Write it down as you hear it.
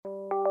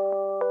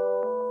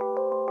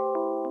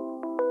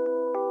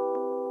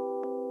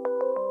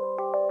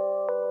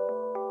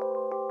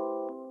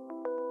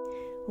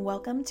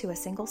Welcome to a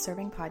Single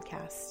Serving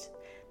Podcast.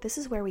 This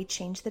is where we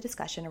change the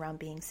discussion around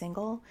being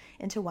single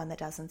into one that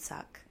doesn't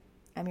suck.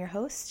 I'm your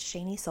host,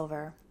 Shani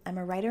Silver. I'm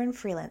a writer and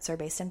freelancer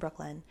based in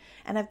Brooklyn,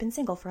 and I've been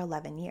single for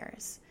 11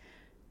 years.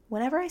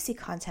 Whenever I see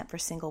content for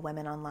single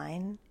women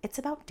online, it's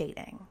about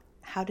dating.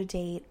 How to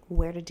date,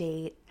 where to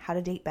date, how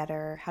to date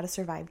better, how to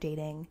survive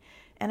dating,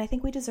 and I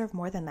think we deserve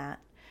more than that.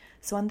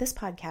 So on this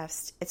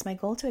podcast, it's my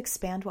goal to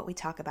expand what we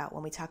talk about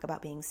when we talk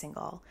about being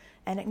single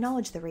and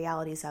acknowledge the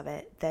realities of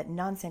it that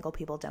non-single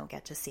people don't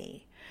get to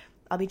see.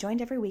 I'll be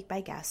joined every week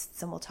by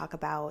guests, and we'll talk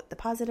about the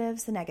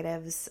positives, the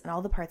negatives, and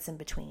all the parts in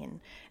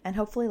between, and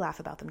hopefully laugh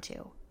about them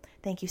too.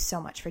 Thank you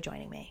so much for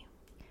joining me.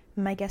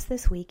 My guest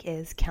this week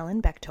is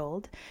Kellen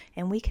Bechtold,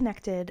 and we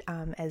connected,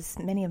 as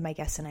many of my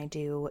guests and I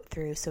do,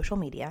 through social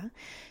media.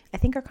 I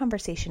think our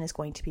conversation is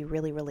going to be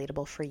really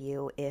relatable for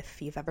you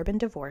if you've ever been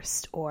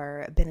divorced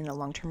or been in a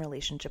long-term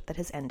relationship that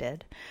has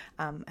ended.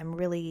 I'm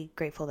really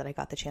grateful that I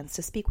got the chance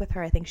to speak with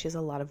her. I think she has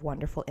a lot of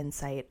wonderful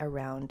insight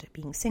around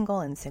being single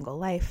and single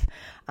life,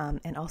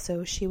 and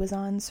also she was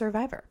on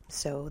Survivor,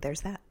 so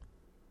there's that.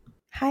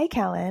 Hi,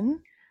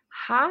 Kellen.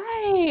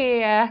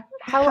 Hi,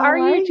 how are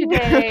you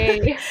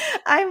today?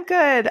 I'm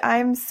good.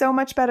 I'm so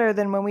much better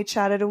than when we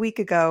chatted a week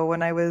ago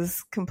when I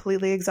was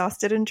completely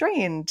exhausted and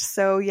drained.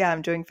 So yeah,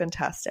 I'm doing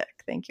fantastic.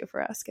 Thank you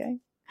for asking.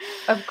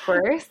 Of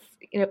course.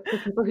 For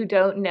people who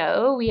don't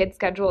know, we had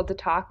scheduled to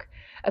talk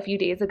a few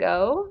days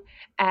ago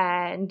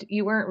and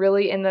you weren't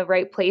really in the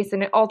right place,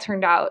 and it all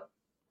turned out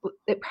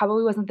it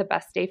probably wasn't the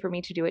best day for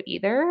me to do it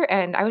either.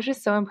 And I was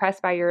just so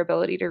impressed by your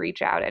ability to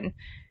reach out and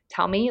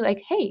tell me like,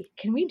 hey,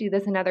 can we do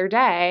this another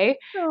day?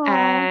 Aww.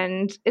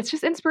 And it's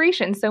just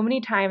inspiration. So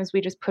many times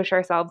we just push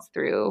ourselves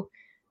through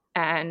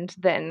and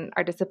then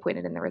are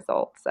disappointed in the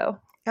results. So,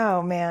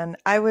 oh man,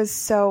 I was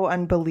so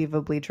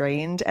unbelievably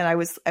drained, and I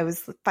was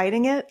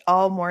fighting it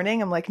all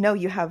morning. I'm like, no,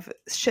 you have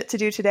shit to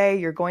do today.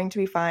 You're going to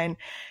be fine.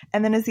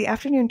 And then as the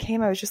afternoon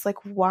came, I was just like,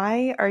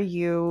 why are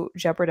you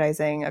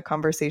jeopardizing a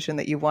conversation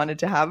that you wanted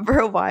to have for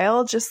a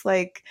while? Just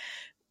like,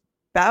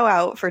 bow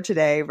out for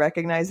today,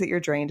 recognize that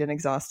you're drained and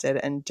exhausted,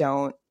 and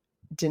don't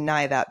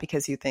deny that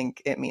because you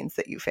think it means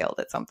that you failed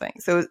at something.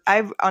 So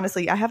I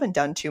haven't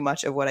done too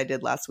much of what I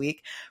did last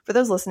week. For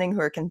those listening who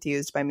are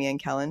confused by me and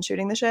Kellen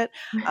shooting the shit,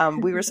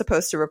 we were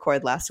supposed to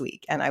record last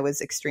week, and I was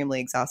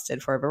extremely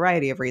exhausted for a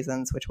variety of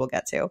reasons, which we'll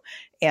get to.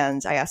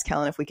 And I asked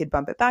Kellen if we could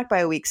bump it back by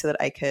a week so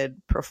that I could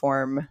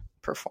perform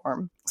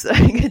so that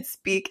I could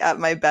speak at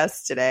my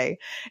best today.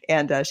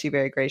 And she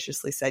very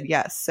graciously said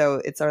yes.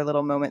 So it's our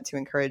little moment to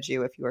encourage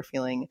you, if you are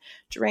feeling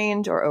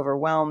drained or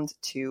overwhelmed,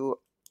 to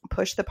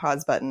push the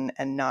pause button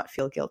and not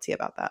feel guilty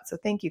about that. So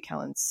thank you,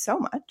 Kellen, so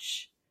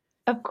much.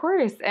 Of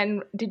course.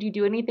 And did you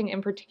do anything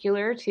in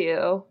particular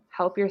to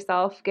help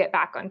yourself get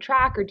back on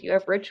track? Or do you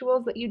have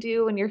rituals that you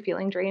do when you're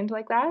feeling drained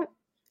like that?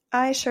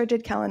 I sure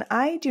did, Kellen.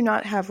 I do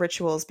not have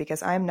rituals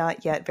because I'm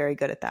not yet very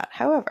good at that.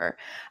 However,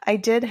 I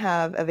did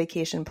have a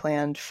vacation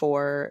planned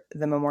for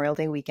the Memorial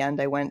Day weekend.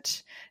 I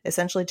went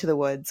essentially to the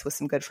woods with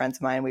some good friends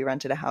of mine. We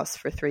rented a house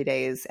for 3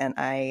 days, and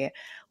I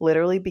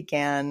literally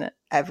began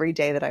every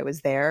day that I was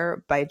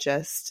there by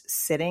just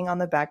sitting on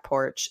the back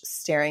porch,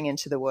 staring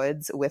into the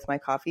woods with my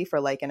coffee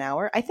for like an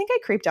hour. I think I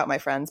creeped out my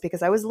friends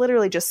because I was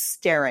literally just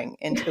staring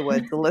into the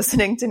woods,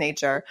 listening to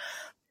nature.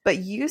 But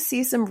you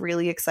see some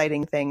really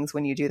exciting things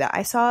when you do that.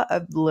 I saw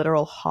a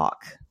literal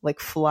hawk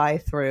like fly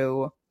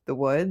through the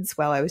woods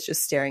while I was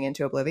just staring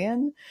into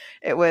oblivion.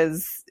 It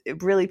was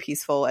really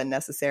peaceful and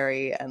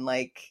necessary. And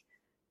like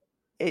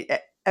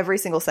every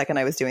single second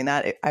I was doing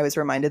that, I was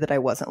reminded that I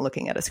wasn't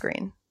looking at a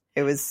screen.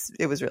 It was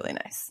really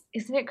nice.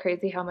 Isn't it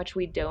crazy how much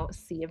we don't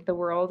see of the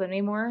world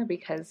anymore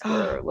because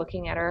we're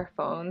looking at our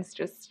phones,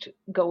 just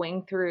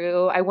going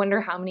through? I wonder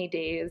how many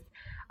days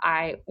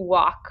I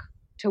walk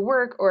to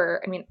work,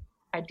 or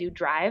I do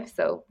drive,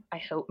 so I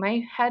hope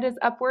my head is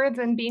upwards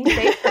and being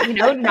safe, but,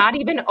 not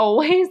even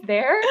always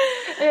there.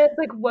 And it's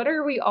like, what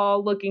are we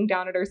all looking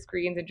down at our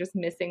screens and just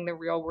missing the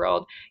real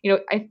world?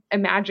 I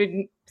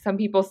imagine some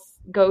people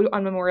go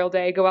on Memorial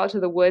Day, go out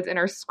to the woods and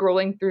are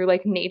scrolling through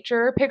like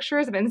nature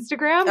pictures of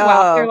Instagram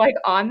while they're like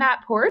on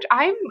that porch.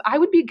 I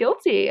would be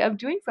guilty of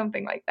doing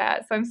something like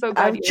that. So I'm so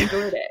glad you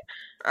enjoyed it.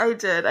 I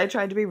did. I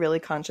tried to be really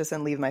conscious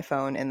and leave my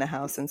phone in the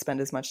house and spend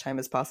as much time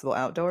as possible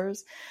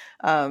outdoors.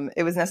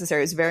 It was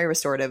necessary. It was very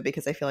restorative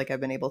because I feel like I've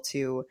been able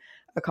to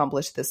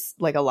accomplish this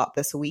like a lot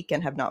this week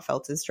and have not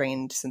felt as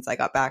drained since I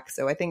got back.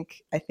 So I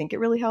think it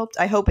really helped.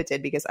 I hope it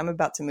did because I'm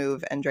about to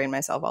move and drain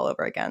myself all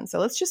over again. So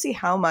let's just see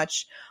how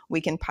much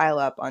we can pile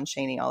up on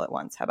Shani all at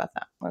once. How about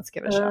that? Let's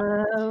give it a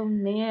shot. Oh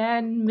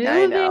man,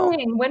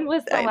 moving. When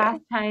was the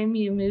last time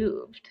you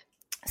moved?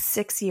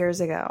 6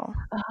 years ago.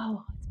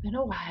 Oh, it's been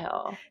a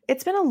while.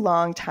 It's been a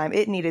long time.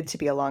 It needed to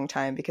be a long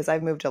time because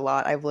I've moved a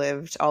lot. I've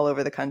lived all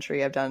over the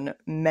country. I've done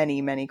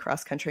many, many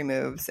cross-country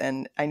moves,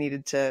 and I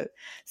needed to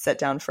set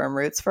down firm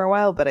roots for a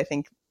while. But I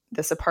think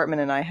this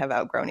apartment and I have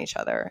outgrown each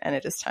other, and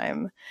it is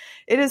time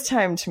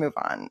to move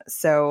on.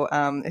 So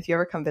if you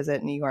ever come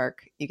visit New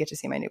York, you get to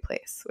see my new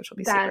place, which will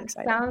be super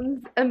exciting. That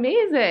sounds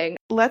amazing.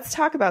 Let's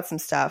talk about some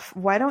stuff.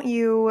 Why don't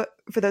you,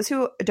 for those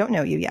who don't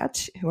know you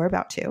yet, who are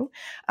about to,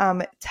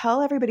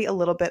 tell everybody a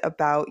little bit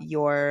about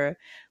your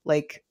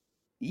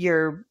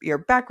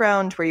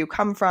background, where you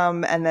come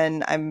from, and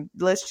then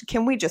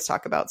can we just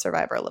talk about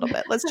Survivor a little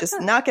bit? Let's just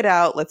knock it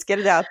out. Let's get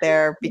it out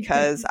there,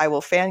 because I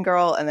will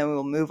fangirl and then we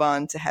will move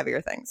on to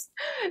heavier things.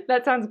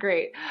 That sounds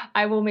great.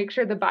 I will make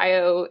sure the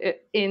bio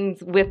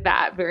ends with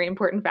that very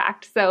important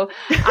fact. So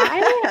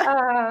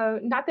I,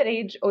 not that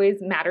age always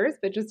matters,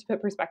 but just to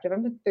put perspective,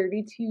 I'm a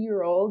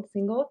 32-year-old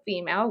single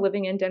female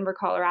living in Denver,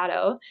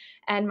 Colorado.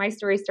 And my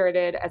story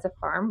started as a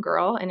farm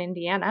girl in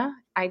Indiana.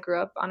 I grew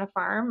up on a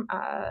farm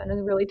in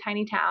a really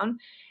tiny town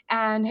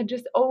and had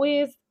just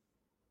always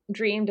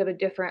dreamed of a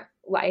different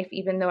life,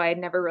 even though I had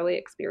never really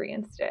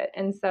experienced it.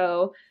 And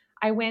so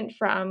I went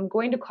from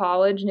going to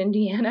college in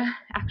Indiana,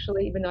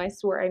 actually, even though I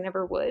swore I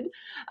never would,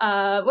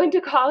 went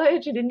to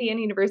college at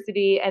Indiana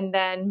University and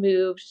then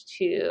moved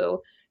to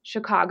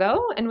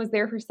Chicago and was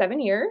there for 7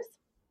 years.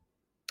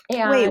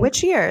 And wait,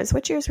 which years?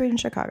 Which years were you in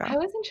Chicago? I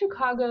was in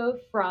Chicago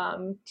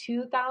from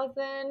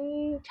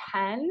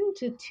 2010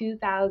 to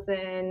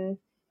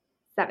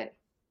 2007.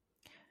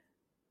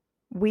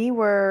 We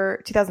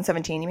were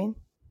 2017, you mean?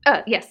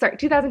 Yes, sorry,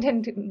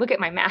 2010. Look at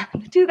my math.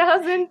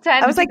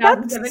 2010 I was to like,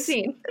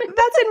 2017.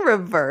 That's in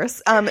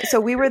reverse. So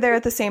we were there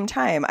at the same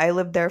time. I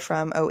lived there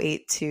from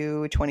 2008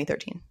 to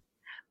 2013.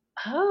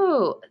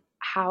 Oh,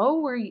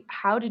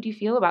 how did you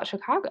feel about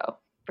Chicago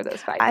for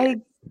those 5 years? I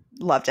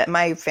loved it.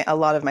 A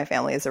lot of my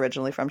family is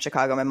originally from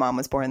Chicago. My mom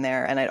was born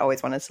there, and I'd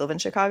always wanted to live in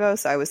Chicago.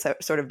 So I was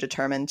sort of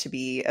determined to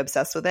be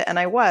obsessed with it. And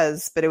I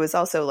was, but it was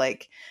also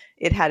like,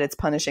 it had its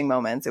punishing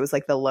moments. It was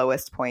like the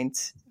lowest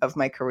point of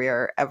my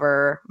career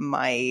ever.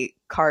 My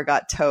car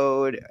got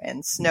towed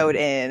and snowed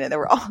in, and there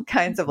were all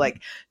kinds of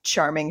like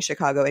charming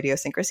Chicago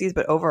idiosyncrasies.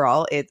 But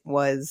overall, it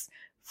was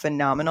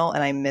phenomenal,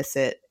 and I miss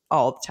it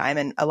all the time.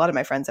 And a lot of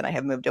my friends and I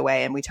have moved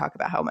away, and we talk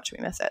about how much we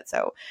miss it.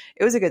 So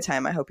it was a good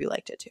time. I hope you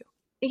liked it too.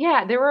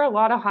 Yeah, there were a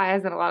lot of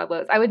highs and a lot of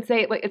lows. I would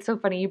say, like, it's so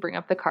funny you bring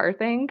up the car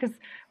thing, because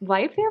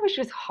life there was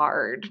just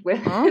hard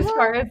with as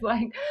far as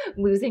like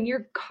losing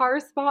your car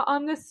spot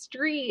on the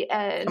street.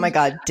 And oh my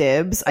God,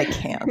 dibs. I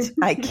can't.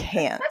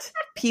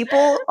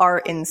 People are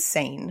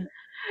insane.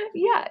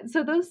 Yeah,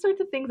 so those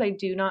sorts of things I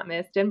do not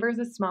miss. Denver's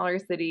a smaller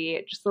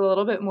city, just a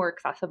little bit more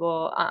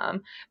accessible.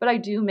 But I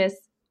do miss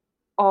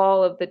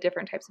all of the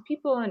different types of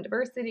people and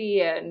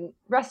diversity and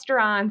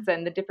restaurants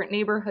and the different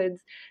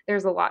neighborhoods.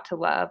 There's a lot to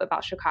love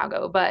about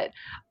Chicago. But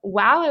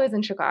while I was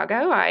in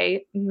Chicago,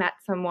 I met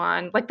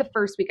someone, like the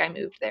first week I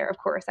moved there, of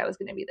course, I was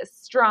going to be this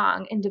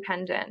strong,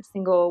 independent,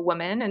 single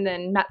woman, and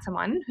then met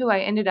someone who I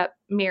ended up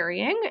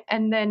marrying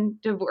and then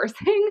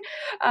divorcing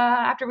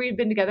after we had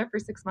been together for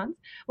 6 months.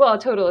 Well, a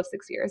total of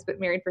 6 years, but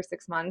married for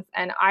 6 months.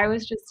 And I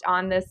was just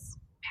on this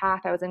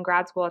path. I was in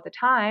grad school at the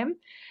time,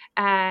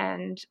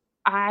 and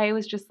I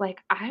was just like,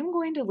 I'm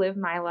going to live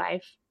my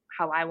life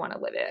how I want to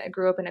live it. I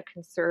grew up in a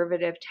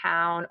conservative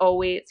town,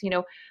 always,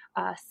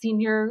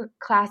 senior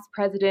class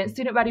president,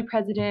 student body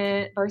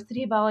president,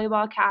 varsity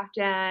volleyball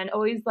captain,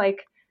 always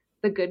like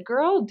the good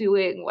girl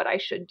doing what I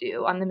should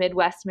do on the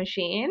Midwest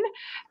machine.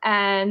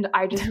 And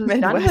I just was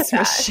done with that.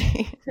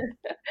 Machine.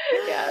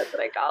 Yeah, that's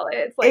what I call it.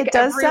 It's like it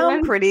does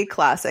sound pretty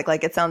classic.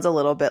 Like it sounds a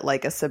little bit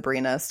like a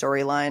Sabrina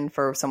storyline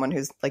for someone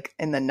who's like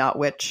in the not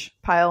witch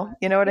pile.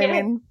 You know what I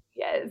mean?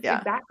 Yes, yeah.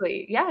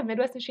 Exactly. Yeah,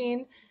 Midwest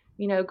machine,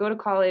 go to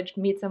college,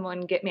 meet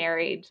someone, get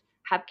married,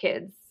 have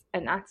kids,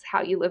 and that's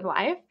how you live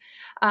life.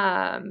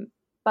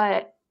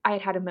 But I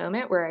had a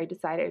moment where I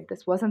decided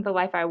this wasn't the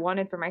life I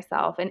wanted for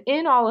myself. And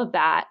in all of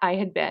that, I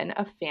had been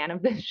a fan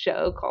of this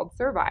show called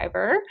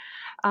Survivor.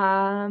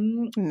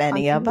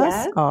 Many of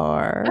us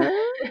are.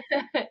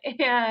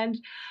 And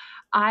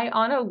I,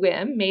 on a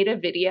whim, made a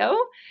video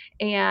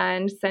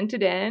and sent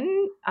it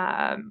in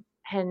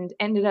and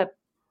ended up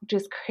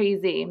just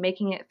crazy,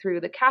 making it through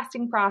the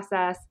casting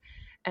process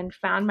and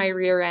found my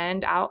rear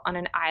end out on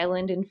an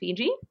island in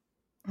Fiji.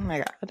 Oh my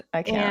God,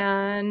 I can't.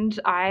 And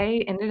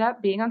I ended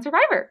up being on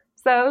Survivor.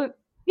 So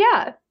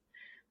yeah,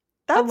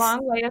 that's a long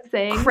way of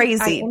saying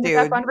crazy, I ended dude.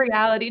 up on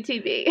reality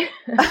TV.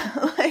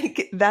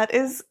 Like that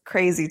is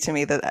crazy to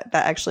me that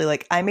actually,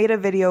 like, I made a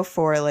video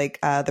for like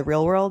The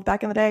Real World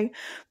back in the day,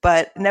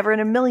 but never in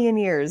a million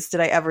years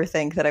did I ever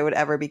think that I would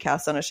ever be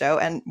cast on a show,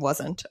 and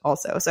wasn't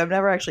also. So I've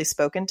never actually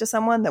spoken to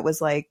someone that was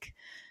like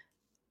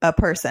a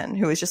person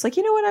who was just like,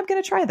 you know what, I'm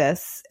going to try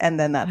this. And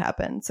then that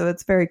happened. So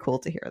it's very cool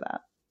to hear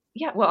that.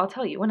 Yeah. Well, I'll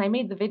tell you, when I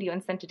made the video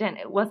and sent it in,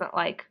 it wasn't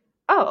like,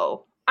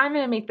 oh, I'm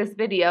going to make this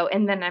video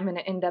and then I'm going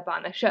to end up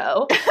on a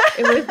show.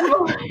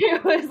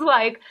 It was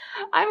like,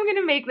 I'm going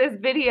to make this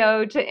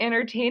video to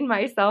entertain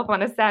myself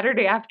on a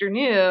Saturday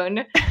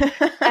afternoon.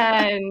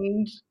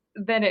 And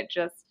then it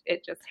just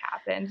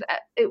happened.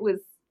 It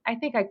was, I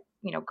think I,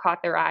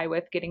 caught their eye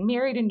with getting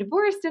married and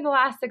divorced in the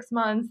last 6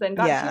 months and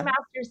got 2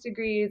 master's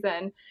degrees.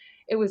 And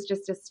it was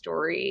just a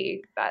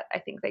story that I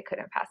think they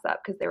couldn't pass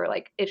up, because they were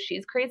like, if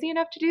she's crazy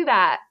enough to do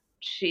that,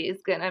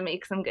 she's going to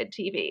make some good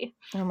TV.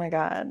 Oh my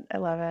God. I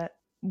love it.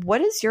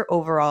 What is your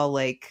overall,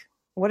 like,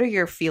 what are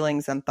your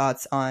feelings and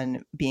thoughts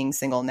on being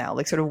single now?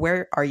 Like, sort of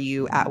where are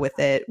you at with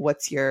it?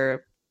 What's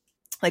your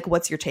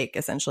take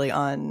essentially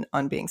on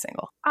being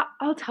single?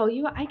 I'll tell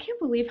you, I can't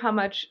believe how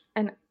much,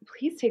 and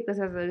please take this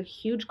as a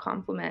huge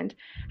compliment,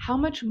 how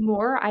much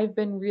more I've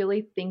been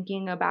really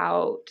thinking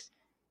about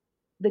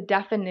the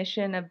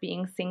definition of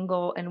being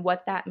single and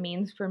what that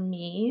means for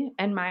me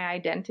and my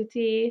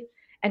identity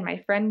and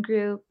my friend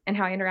group and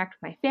how I interact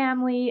with my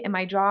family and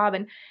my job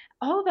and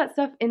all of that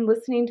stuff in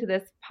listening to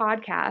this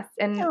podcast.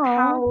 And Aww.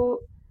 How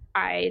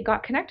I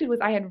got connected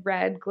was I had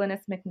read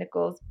Glynis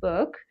McNichol's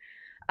book,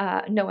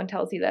 No One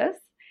Tells You This.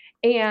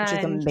 And which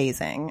is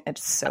amazing.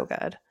 It's so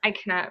good. I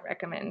cannot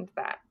recommend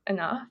that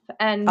enough.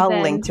 And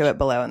I'll link to it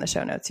below in the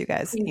show notes, you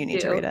guys. You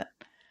need to read it.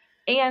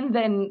 And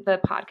then the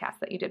podcast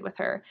that you did with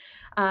her.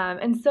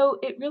 And so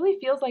it really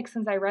feels like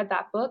since I read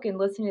that book and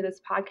listening to this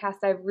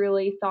podcast, I've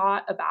really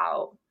thought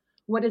about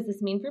what does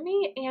this mean for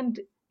me, and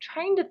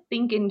trying to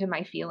think into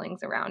my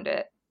feelings around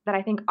it that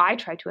I think I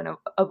try to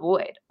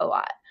avoid a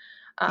lot.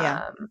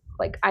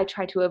 Like I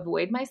try to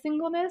avoid my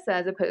singleness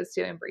as opposed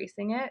to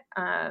embracing it.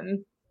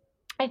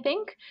 I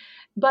think,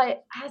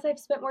 but as I've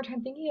spent more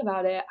time thinking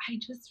about it, I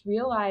just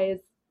realize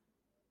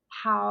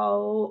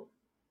how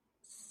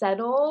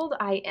settled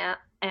I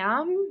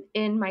am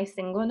in my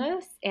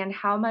singleness and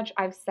how much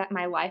I've set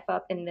my life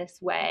up in this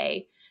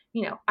way.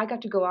 You know, I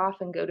got to go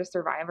off and go to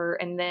Survivor,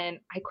 and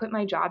then I quit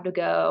my job to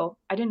go.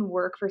 I didn't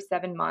work for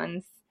 7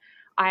 months.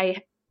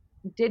 I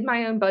did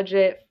my own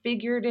budget,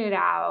 figured it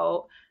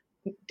out,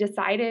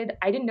 decided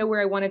I didn't know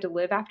where I wanted to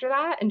live after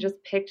that, and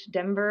just picked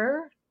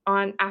Denver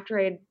after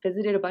I had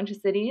visited a bunch of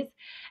cities.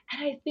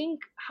 And I think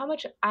how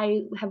much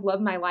I have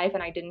loved my life,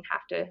 and I didn't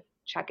have to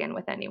check in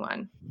with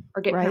anyone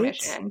or get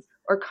permission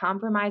or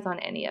compromise on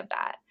any of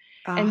that.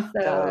 And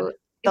so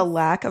the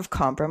lack of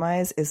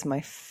compromise is my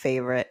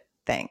favorite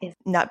thing.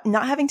 Not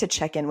having to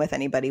check in with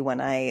anybody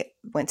when I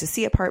went to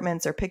see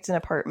apartments or picked an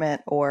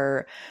apartment,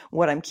 or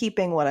what I'm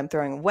keeping, what I'm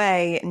throwing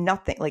away,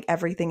 nothing. Like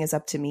everything is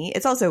up to me.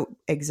 It's also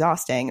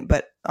exhausting,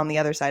 but on the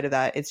other side of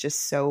that, it's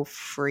just so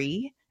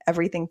free.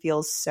 Everything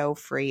feels so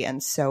free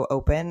and so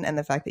open. And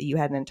the fact that you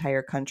had an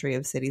entire country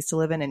of cities to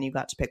live in and you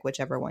got to pick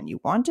whichever one you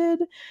wanted,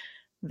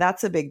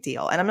 that's a big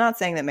deal. And I'm not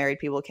saying that married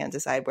people can't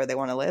decide where they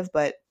want to live,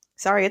 but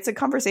sorry, it's a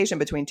conversation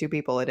between two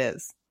people. It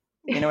is.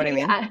 You know what I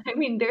mean? Yeah, I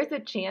mean, there's a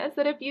chance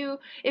that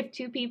if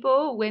two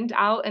people went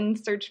out and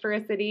searched for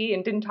a city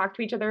and didn't talk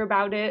to each other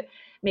about it,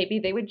 maybe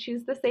they would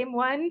choose the same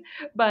one.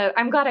 But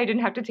I'm glad I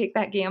didn't have to take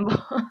that gamble.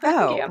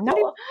 Not even a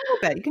little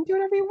bit. You can do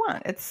whatever you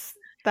want. It's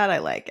that I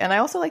like. And I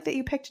also like that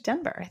you picked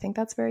Denver. I think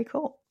that's very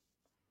cool.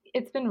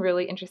 It's been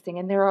really interesting.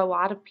 And there are a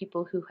lot of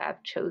people who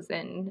have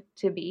chosen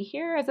to be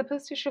here as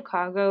opposed to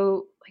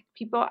Chicago. Like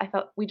people, I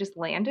felt we just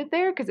landed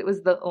there because it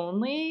was the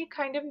only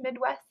kind of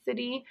Midwest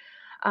city.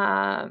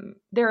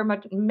 There are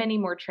many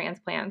more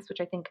transplants,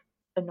 which I think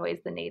annoys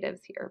the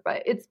natives here,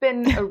 but it's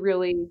been a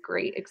really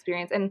great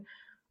experience. And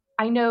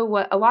I know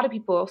what a lot of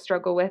people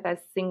struggle with as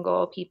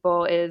single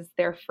people is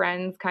their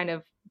friends kind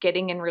of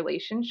getting in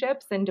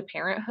relationships into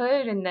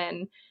parenthood and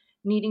then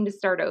needing to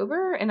start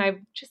over. And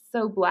I'm just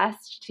so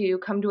blessed to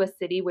come to a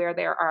city where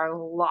there are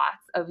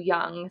lots of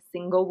young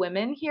single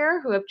women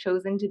here who have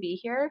chosen to be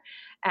here,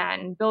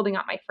 and building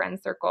up my friend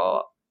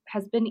circle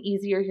has been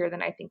easier here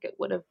than I think it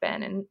would have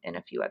been in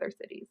a few other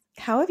cities.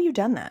 How have you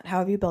done that? How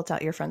have you built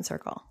out your friend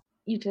circle?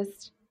 You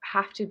just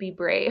have to be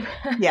brave.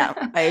 Yeah,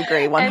 I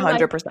agree.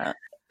 100%.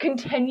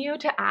 Continue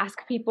to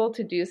ask people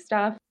to do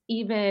stuff,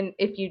 even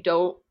if you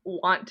don't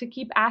want to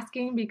keep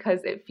asking,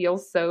 because it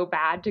feels so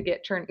bad to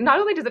get turned. Not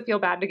only does it feel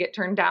bad to get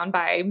turned down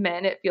by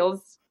men, it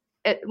feels,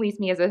 at least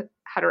me as a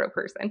hetero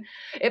person,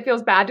 it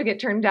feels bad to get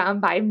turned down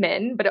by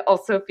men, but it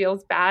also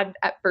feels bad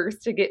at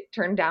first to get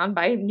turned down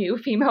by new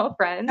female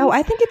friends. Oh,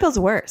 I think it feels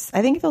worse.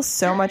 I think it feels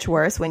so much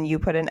worse when you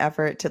put an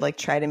effort to like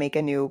try to make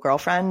a new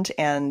girlfriend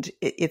and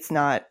it's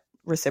not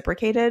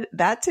reciprocated.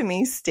 That to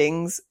me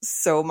stings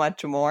so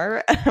much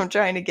more. I'm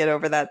trying to get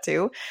over that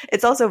too.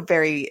 It's also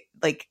very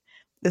like,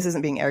 this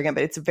isn't being arrogant,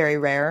 but it's very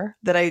rare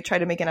that I try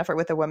to make an effort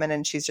with a woman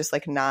and she's just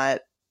like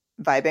not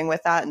vibing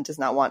with that and does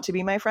not want to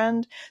be my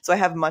friend. So I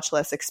have much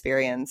less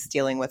experience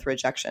dealing with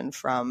rejection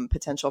from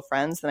potential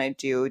friends than I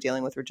do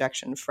dealing with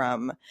rejection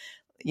from,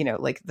 you know,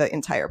 like the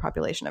entire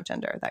population of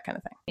Tinder, that kind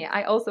of thing. Yeah,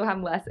 I also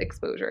have less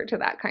exposure to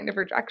that kind of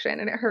rejection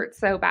and it hurts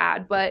so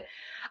bad. But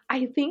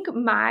I think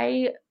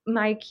my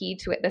key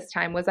to it this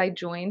time was I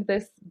joined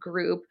this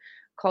group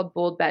called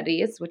Bold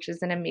Betties, which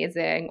is an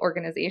amazing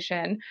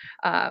organization.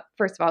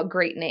 First of all,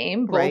 great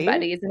name, Bold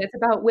Betties. And it's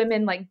about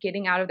women like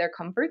getting out of their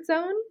comfort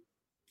zone.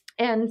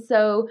 And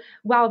so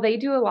while they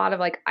do a lot of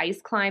like ice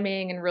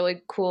climbing and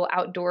really cool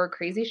outdoor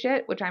crazy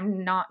shit, which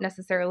I'm not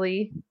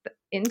necessarily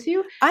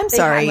into. I'm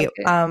sorry.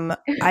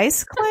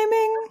 Ice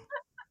climbing?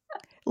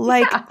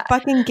 Like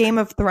fucking Game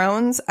of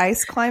Thrones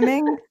ice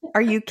climbing?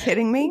 Are you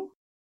kidding me?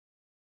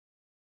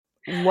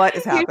 What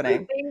is happening?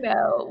 Here's the thing,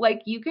 though.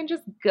 Like, you can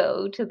just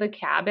go to the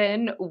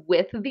cabin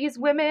with these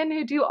women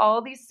who do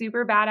all these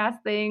super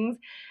badass things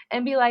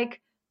and be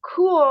like,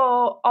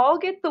 cool, I'll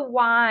get the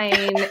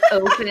wine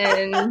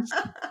opened.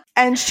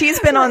 And she's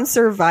been on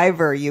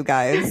Survivor, you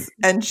guys,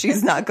 and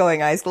she's not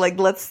going ice. Like,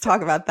 let's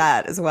talk about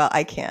that as well.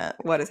 I can't.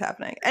 What is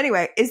happening?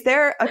 Anyway,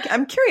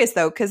 I'm curious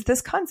though, because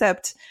this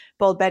concept,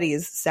 Bold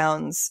Betty's,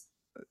 sounds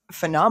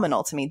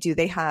phenomenal to me. Do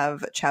they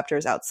have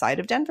chapters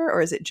outside of Denver,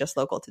 or is it just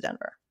local to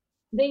Denver?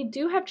 They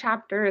do have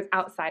chapters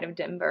outside of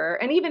Denver.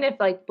 And even if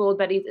like Bold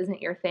Betty's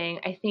isn't your thing,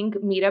 I think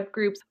meetup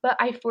groups, but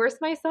I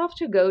forced myself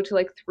to go to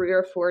like 3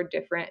 or 4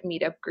 different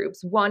meetup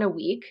groups, one a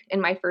week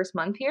in my first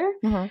month here.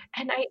 Mm-hmm.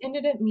 And I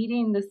ended up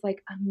meeting this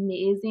like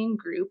amazing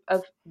group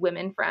of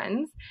women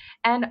friends.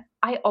 And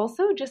I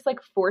also just like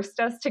forced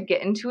us to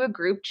get into a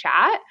group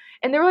chat.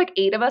 And there were like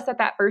 8 of us at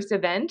that first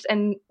event,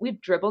 and we've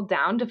dribbled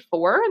down to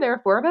 4. There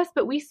are 4 of us,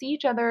 but we see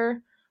each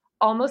other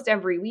almost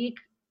every week.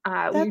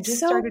 That's we just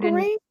so started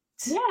great.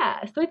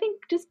 Yeah. So I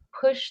think just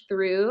push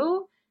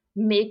through,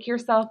 make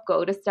yourself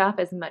go to stuff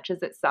as much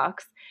as it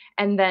sucks,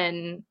 and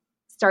then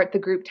start the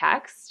group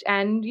text.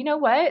 And you know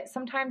what?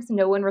 Sometimes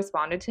no one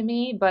responded to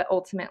me, but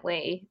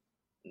ultimately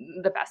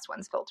the best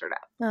ones filtered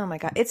out. Oh my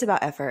God. It's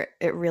about effort.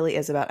 It really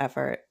is about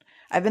effort.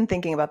 I've been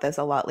thinking about this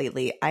a lot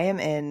lately. I am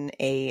in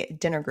a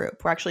dinner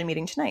group. We're actually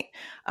meeting tonight.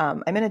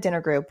 I'm in a dinner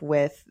group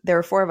there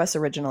were 4 of us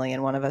originally,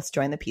 and one of us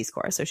joined the Peace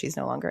Corps, so she's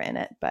no longer in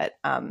it. But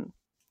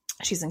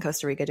she's in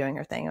Costa Rica doing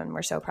her thing, and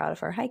we're so proud of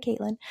her. Hi,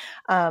 Caitlin.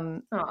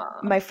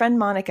 My friend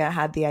Monica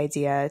had the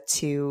idea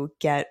to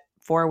get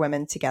 4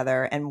 women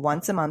together, and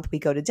once a month we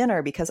go to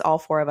dinner because all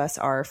 4 of us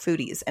are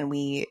foodies, and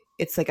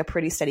it's like a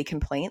pretty steady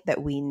complaint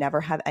that we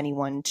never have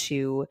anyone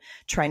to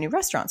try new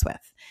restaurants with.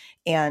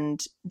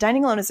 And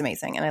dining alone is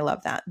amazing, and I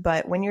love that.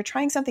 But when you're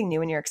trying something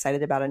new and you're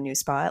excited about a new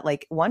spot,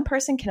 like one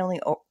person can only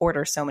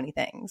order so many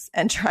things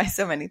and try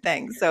so many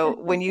things. So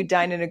when you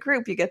dine in a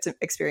group, you get to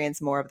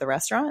experience more of the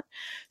restaurant.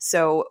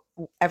 So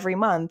every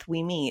month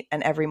we meet,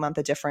 and every month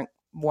a different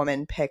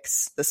woman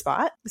picks the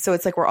spot. So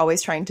it's like we're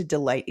always trying to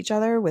delight each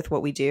other with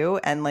what we do.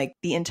 And like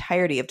the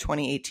entirety of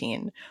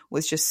 2018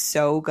 was just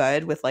so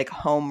good with like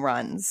home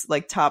runs,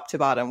 like top to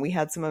bottom. We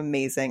had some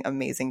amazing,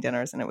 amazing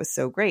dinners, and it was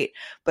so great.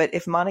 But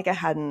if Monica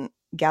hadn't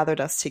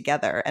gathered us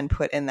together and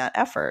put in that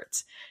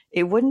effort,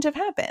 it wouldn't have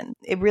happened.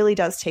 It really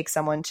does take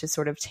someone to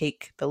sort of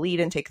take the lead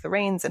and take the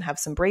reins and have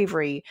some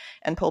bravery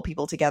and pull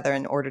people together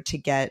in order to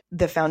get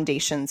the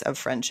foundations of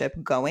friendship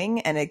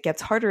going. And it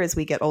gets harder as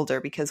we get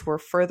older because we're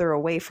further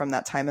away from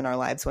that time in our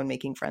lives when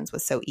making friends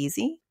was so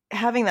easy.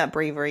 Having that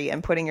bravery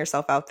and putting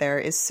yourself out there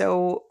is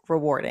so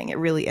rewarding. It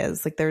really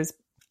is. Like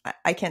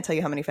I can't tell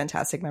you how many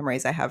fantastic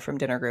memories I have from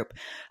dinner group.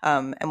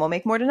 And we'll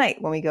make more tonight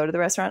when we go to the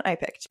restaurant I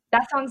picked.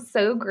 That sounds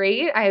so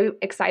great. I'm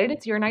excited.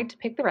 It's your night to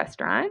pick the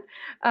restaurant.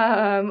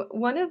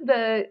 One of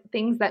the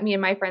things that me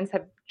and my friends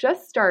have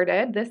just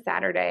started this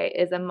Saturday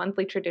is a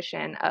monthly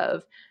tradition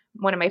of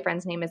one of my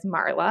friends' name is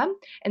Marla.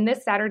 And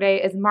this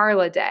Saturday is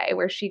Marla Day,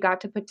 where she got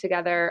to put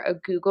together a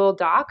Google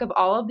Doc of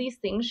all of these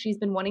things she's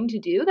been wanting to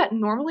do that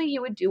normally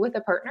you would do with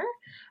a partner.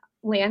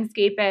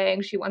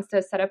 Landscaping, she wants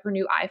to set up her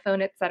new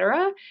iPhone,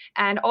 etc.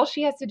 And all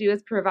she has to do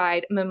is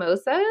provide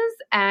mimosas,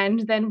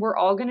 and then we're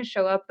all going to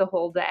show up the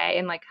whole day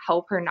and like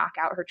help her knock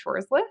out her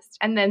chores list.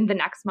 And then the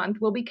next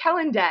month will be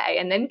Kellen Day,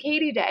 and then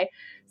Katie Day.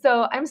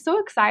 So I'm so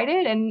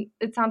excited, and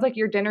it sounds like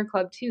your dinner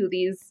club too,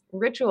 these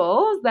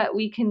rituals that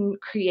we can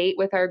create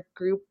with our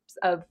groups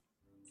of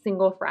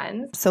single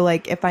friends. So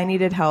like if I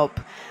needed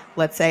help,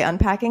 let's say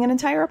unpacking an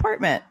entire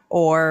apartment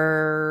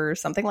or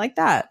something like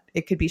that,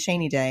 it could be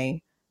Shani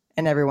Day.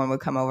 And everyone would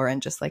come over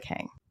and just like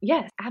hang.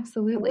 Yes,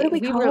 absolutely. What do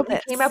we call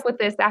this? We came up with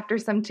this after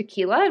some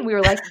tequila, and we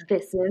were like,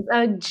 this is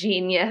a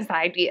genius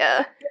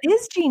idea. It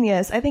is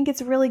genius. I think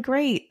it's really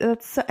great.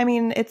 It's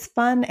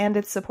fun and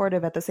it's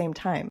supportive at the same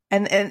time.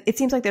 And it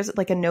seems like there's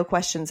like a no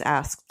questions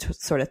asked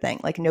sort of thing.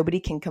 Like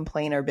nobody can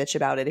complain or bitch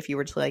about it if you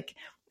were to like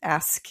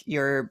ask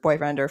your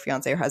boyfriend or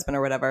fiance or husband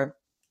or whatever.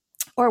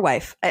 Or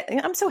wife.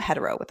 I'm so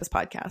hetero with this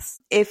podcast.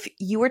 If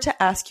you were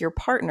to ask your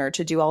partner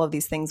to do all of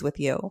these things with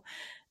you,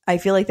 I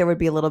feel like there would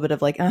be a little bit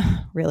of like,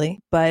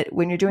 really? But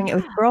when you're doing it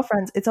with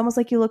girlfriends, it's almost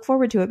like you look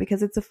forward to it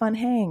because it's a fun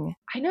hang.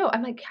 I know.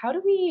 I'm like, how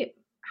do we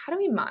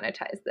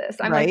monetize this?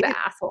 I'm right? like the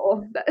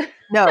asshole.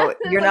 No,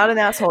 you're not an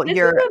asshole.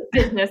 You're a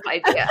business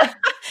idea.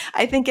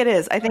 I think it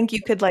is. I think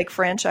you could like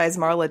franchise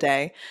Marla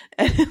Day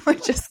and it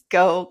would just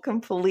go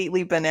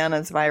completely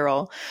bananas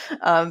viral.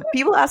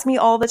 People ask me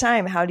all the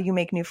time, how do you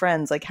make new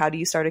friends? Like, how do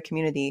you start a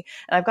community?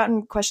 And I've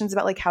gotten questions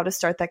about like how to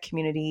start that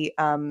community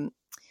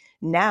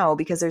now,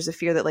 because there's a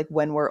fear that like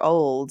when we're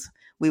old,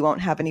 we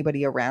won't have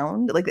anybody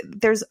around. Like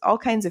there's all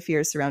kinds of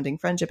fears surrounding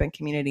friendship and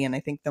community. And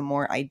I think the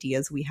more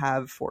ideas we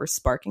have for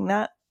sparking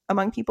that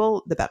among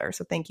people, the better.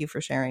 So thank you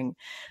for sharing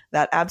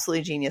that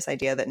absolutely genius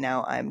idea that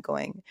now I'm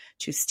going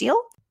to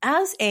steal.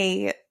 As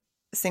a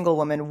single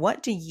woman,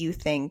 what do you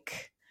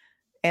think,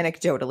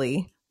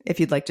 anecdotally, if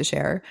you'd like to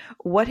share,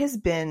 what has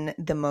been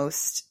the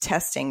most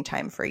testing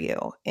time for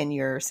you in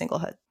your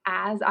singlehood?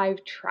 As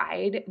I've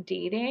tried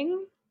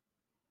dating,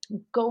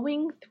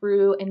 going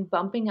through and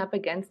bumping up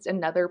against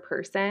another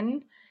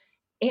person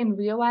and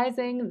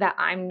realizing that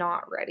I'm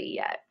not ready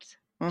yet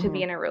to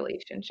be in a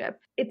relationship.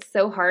 It's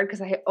so hard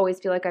because I always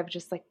feel like I've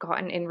just like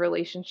gotten in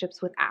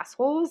relationships with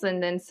assholes.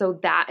 And then so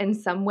that in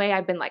some way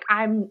I've been like,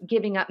 I'm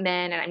giving up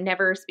men and I'm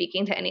never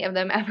speaking to any of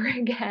them ever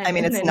again. I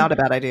mean, it's not a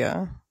bad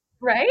idea.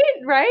 Right.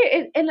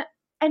 Right.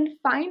 And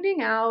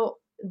finding out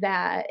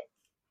that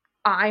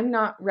I'm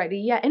not ready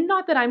yet. And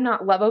not that I'm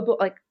not lovable.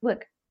 Like,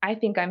 look, I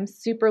think I'm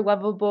super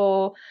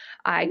lovable.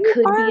 I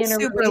could be in a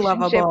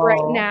relationship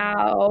right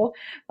now.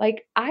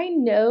 Like, I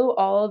know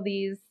all of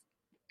these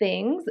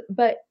things,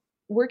 but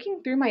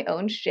working through my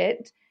own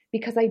shit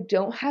because I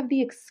don't have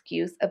the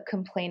excuse of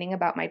complaining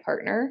about my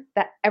partner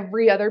that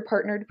every other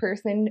partnered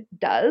person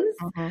does.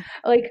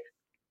 Like,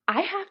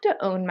 I have to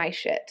own my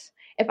shit.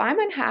 If I'm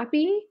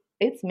unhappy,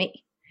 it's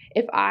me.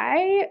 If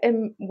I'm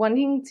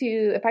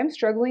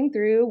struggling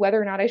through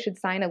whether or not I should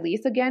sign a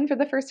lease again for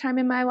the first time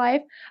in my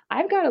life,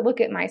 I've got to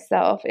look at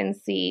myself and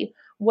see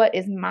what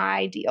is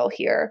my deal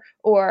here.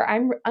 Or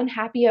I'm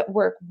unhappy at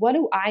work. What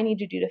do I need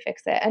to do to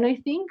fix it? And I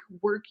think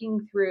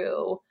working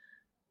through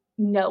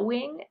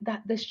knowing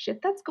that the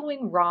shit that's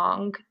going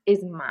wrong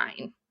is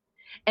mine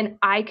and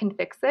I can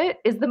fix it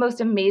is the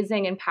most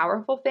amazing and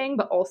powerful thing,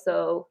 but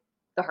also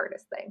the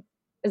hardest thing.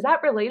 Is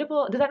that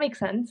relatable? Does that make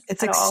sense?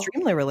 It's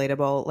extremely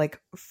relatable. Like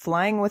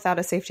flying without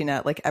a safety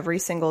net, like every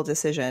single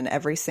decision,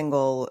 every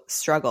single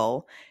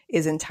struggle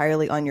is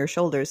entirely on your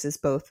shoulders is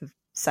both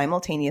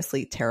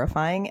simultaneously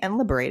terrifying and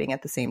liberating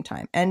at the same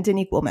time and in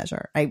equal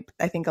measure. I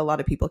think a lot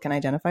of people can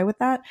identify with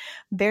that.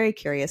 Very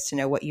curious to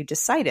know what you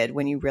decided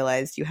when you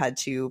realized you had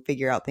to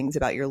figure out things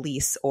about your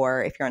lease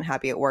or if you're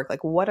unhappy at work.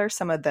 Like what is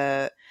some of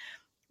the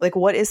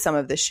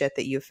shit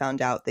that you've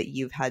found out that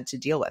you've had to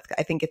deal with?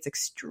 I think it's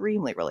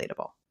extremely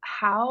relatable.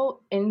 How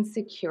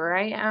insecure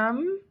I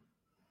am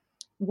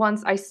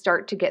once I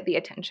start to get the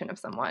attention of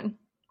someone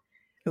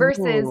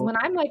versus when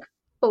I'm like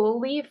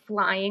fully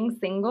flying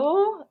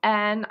single.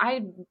 And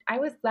I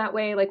was that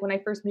way. Like when I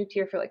first moved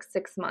here for like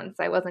 6 months,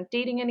 I wasn't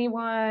dating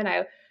anyone.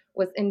 I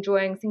was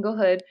enjoying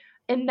singlehood.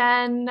 And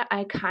then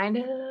a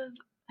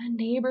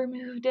neighbor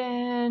moved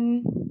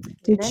in.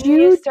 Did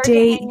you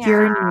date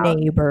your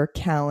neighbor,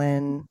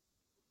 Kellen?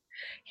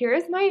 Here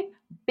is my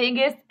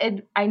biggest,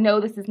 I know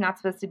this is not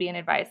supposed to be an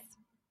advice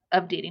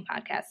of dating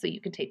podcast, so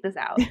you can take this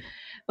out.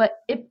 But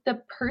if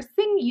the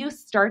person you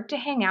start to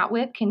hang out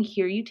with can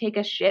hear you take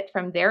a shit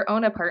from their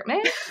own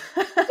apartment,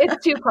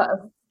 it's too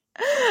close.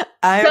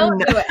 Don't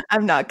do it.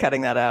 I'm not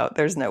cutting that out.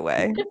 There's no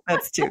way.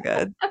 That's too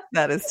good.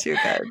 That is too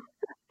good.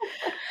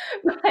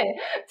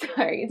 But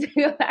sorry, to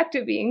go back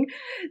to being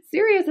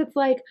serious, it's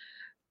like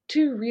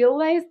to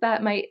realize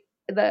that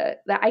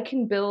that I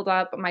can build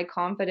up my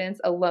confidence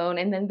alone.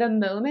 And then the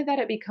moment that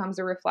it becomes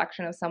a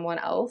reflection of someone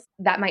else,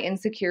 that my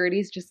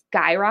insecurities just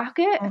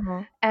skyrocket.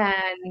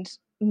 And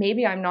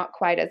maybe I'm not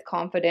quite as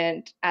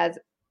confident as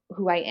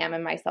who I am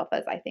in myself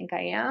as I think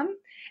I am.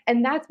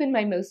 And that's been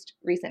my most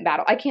recent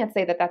battle. I can't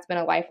say that that's been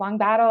a lifelong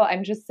battle.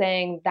 I'm just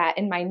saying that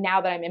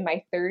now that I'm in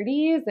my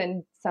 30s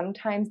and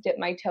sometimes dip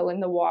my toe in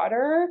the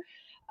water,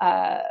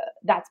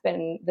 that's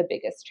been the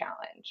biggest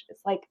challenge.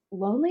 It's like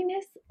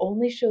loneliness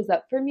only shows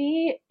up for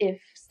me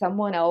if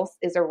someone else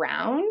is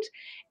around.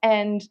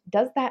 And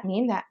does that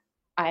mean that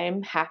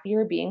I'm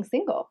happier being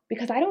single?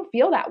 Because I don't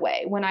feel that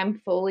way when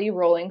I'm fully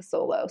rolling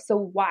solo. So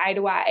why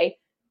do I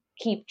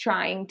keep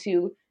trying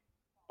to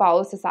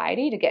follow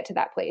society to get to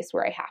that place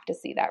where I have to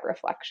see that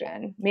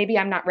reflection? Maybe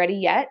I'm not ready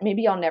yet.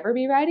 Maybe I'll never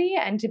be ready,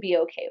 and to be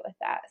okay with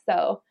that.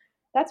 So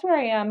that's where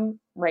I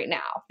am right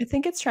now. I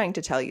think it's trying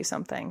to tell you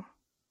something.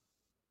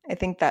 I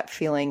think that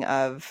feeling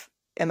of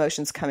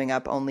emotions coming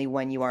up only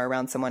when you are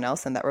around someone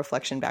else and that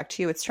reflection back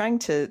to you, it's trying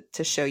to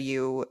show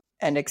you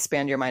and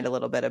expand your mind a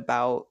little bit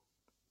about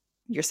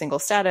your single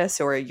status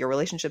or your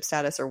relationship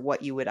status or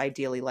what you would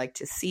ideally like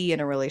to see in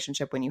a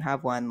relationship when you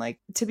have one. Like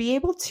to be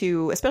able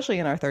to, especially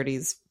in our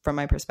 30s, from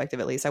my perspective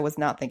at least, I was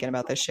not thinking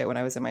about this shit when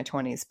I was in my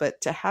 20s, but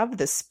to have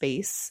the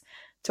space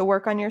to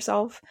work on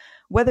yourself,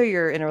 whether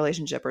you're in a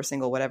relationship or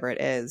single, whatever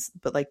it is,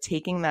 but like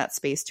taking that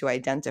space to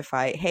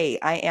identify, hey,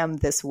 I am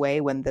this way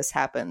when this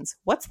happens.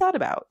 What's that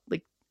about?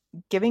 Like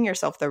giving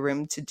yourself the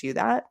room to do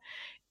that.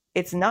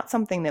 It's not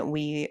something that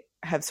we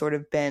have sort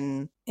of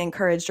been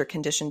encouraged or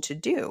conditioned to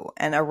do,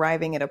 and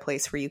arriving at a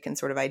place where you can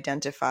sort of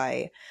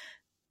identify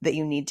that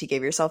you need to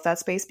give yourself that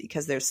space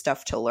because there's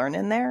stuff to learn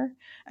in there.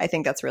 I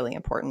think that's really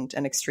important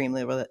and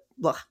extremely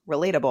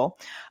relatable.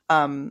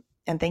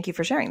 And thank you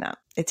for sharing that.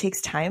 It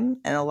takes time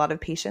and a lot of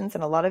patience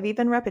and a lot of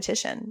even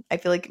repetition. I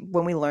feel like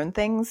when we learn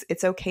things,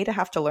 it's okay to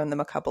have to learn them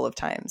a couple of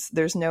times.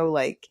 There's no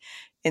like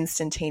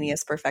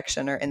instantaneous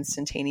perfection or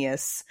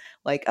instantaneous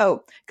like,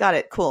 oh, got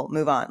it, cool,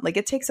 move on. Like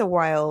it takes a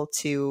while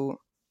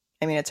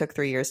it took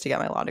 3 years to get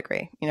my law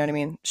degree. You know what I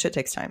mean? Shit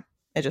takes time.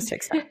 It just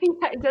takes time.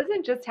 Yeah, it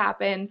doesn't just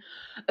happen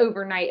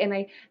overnight.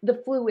 And the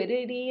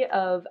fluidity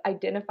of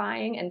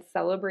identifying and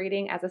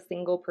celebrating as a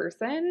single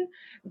person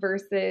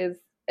versus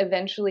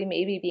eventually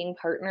maybe being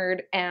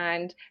partnered,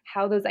 and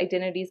how those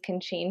identities can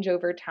change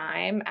over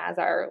time as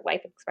our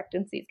life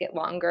expectancies get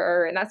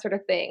longer and that sort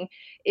of thing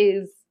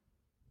is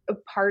a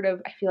part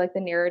of, I feel like,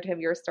 the narrative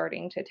you're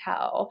starting to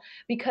tell,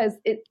 because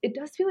it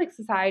does feel like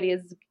society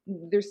is,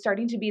 there's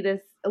starting to be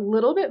this a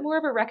little bit more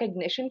of a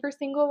recognition for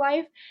single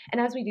life.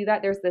 And as we do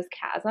that, there's this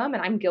chasm,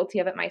 and I'm guilty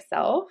of it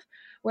myself,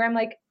 where I'm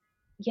like,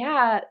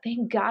 yeah,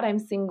 thank God I'm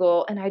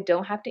single and I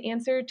don't have to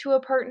answer to a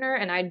partner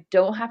and I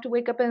don't have to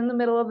wake up in the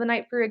middle of the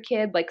night for a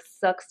kid. Like,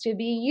 sucks to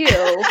be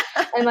you.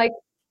 And like,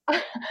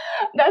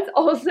 that's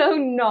also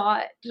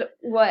not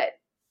what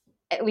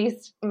at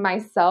least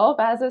myself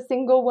as a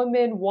single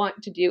woman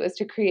want to do, is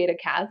to create a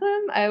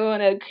chasm. I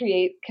want to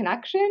create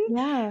connection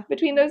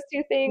between those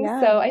two things.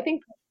 Yeah. So I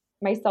think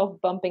myself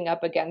bumping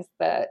up against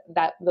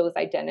those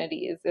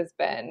identities has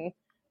been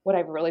what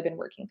I've really been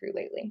working through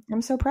lately.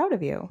 I'm so proud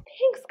of you.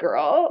 Thanks,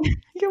 girl.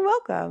 You're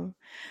welcome.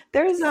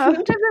 There's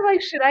sometimes I'm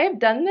like, should I have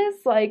done this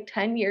like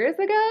 10 years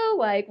ago?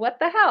 Like, what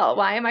the hell?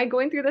 Why am I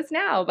going through this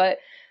now? But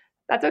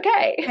that's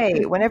okay.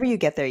 Hey, whenever you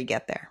get there, you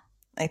get there.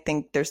 I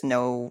think there's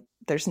no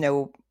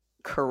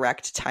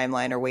correct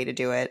timeline or way to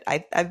do it.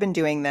 I've been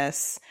doing the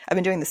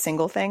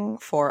single thing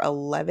for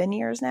 11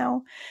 years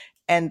now.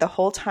 And the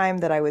whole time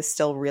that I was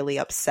still really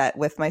upset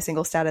with my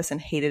single status and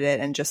hated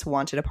it and just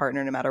wanted a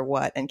partner no matter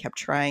what, and kept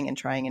trying and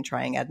trying and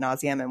trying ad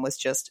nauseum and was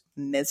just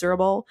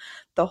miserable,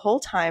 the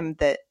whole time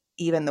that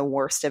even the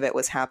worst of it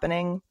was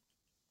happening,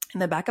 in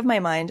the back of my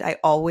mind, I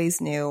always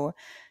knew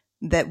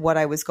that what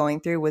I was going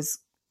through was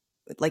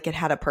like, it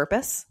had a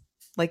purpose.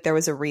 Like, there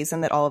was a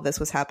reason that all of this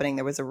was happening.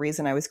 There was a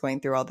reason I was going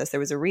through all this. There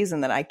was a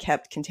reason that I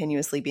kept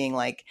continuously being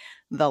like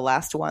the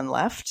last one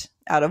left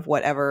out of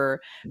whatever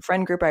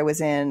friend group I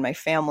was in, my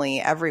family,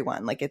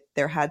 everyone. Like,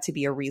 there had to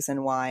be a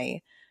reason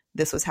why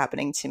this was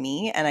happening to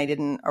me. And I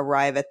didn't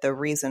arrive at the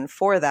reason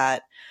for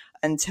that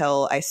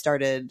until I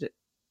started,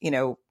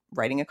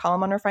 writing a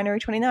column on Refinery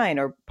 29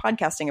 or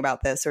podcasting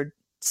about this, or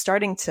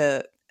starting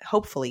to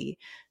hopefully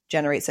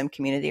generate some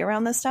community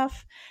around this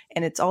stuff.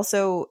 And it's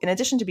also, in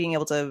addition to being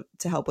able to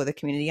help with the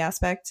community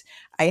aspect,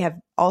 I have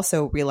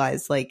also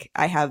realized like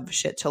I have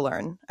shit to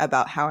learn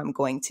about how I'm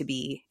going to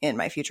be in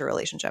my future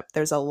relationship.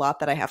 There's a lot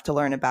that I have to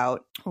learn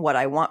about what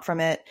I want from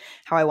it,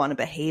 how I want to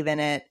behave in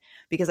it,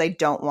 because I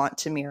don't want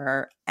to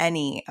mirror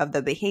any of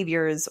the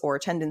behaviors or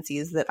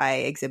tendencies that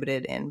I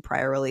exhibited in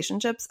prior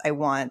relationships. I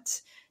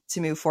want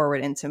to move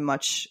forward into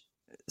much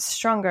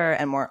stronger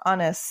and more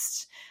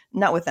honest,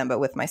 not with them, but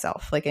with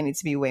myself. Like, I need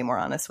to be way more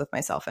honest with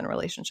myself in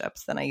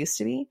relationships than I used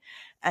to be.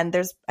 And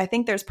I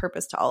think there's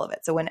purpose to all of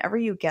it. So whenever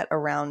you get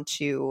around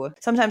to,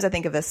 sometimes I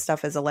think of this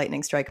stuff as a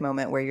lightning strike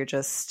moment where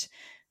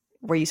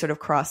you sort of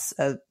cross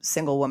a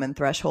single woman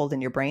threshold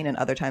in your brain. And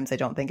other times I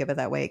don't think of it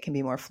that way. It can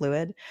be more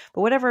fluid.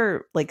 But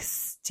whatever like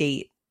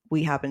state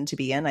we happen to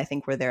be in, I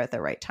think we're there at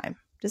the right time.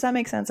 Does that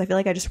make sense? I feel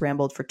like I just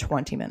rambled for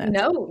 20 minutes.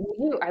 No,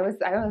 I was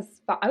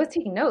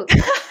taking notes.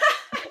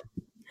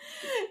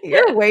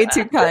 You're way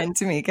too kind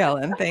to me,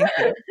 Kellen. Thank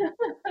you.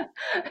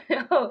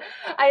 No,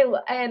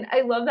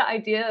 I love the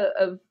idea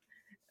of,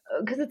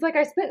 because it's like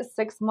I spent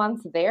 6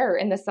 months there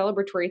in the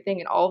celebratory thing,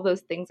 and all of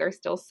those things are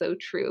still so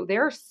true.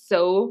 There are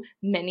so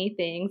many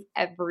things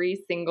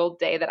every single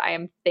day that I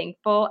am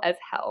thankful as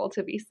hell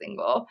to be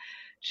single.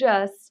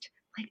 Just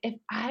like, if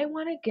I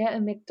want to get a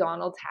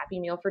McDonald's Happy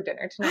Meal for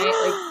dinner tonight,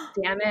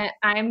 like, damn it,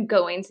 I'm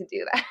going to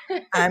do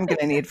that. I'm going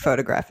to need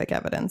photographic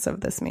evidence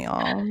of this meal.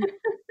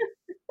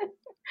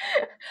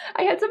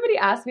 I had somebody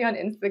ask me on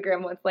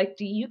Instagram once, like,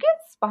 do you get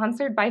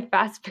sponsored by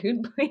fast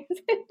food places?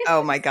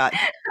 Oh my God.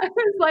 I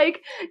was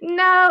like,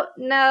 no,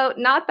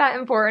 not that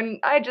important.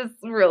 I just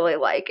really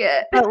like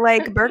it. But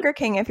like, Burger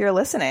King, if you're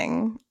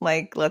listening,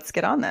 like, let's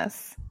get on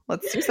this.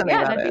 Let's do something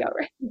about it.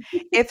 Right.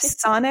 If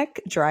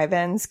Sonic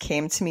drive-ins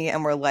came to me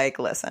and were like,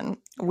 listen,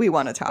 we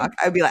want to talk,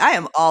 I'd be like, I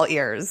am all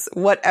ears.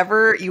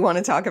 Whatever you want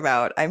to talk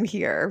about, I'm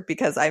here,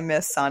 because I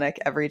miss Sonic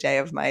every day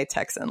of my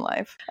Texan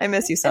life. I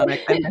miss you,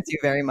 Sonic. I miss you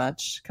very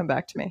much. Come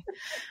back to me.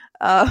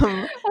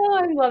 Oh,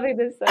 I'm loving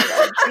this so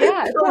much.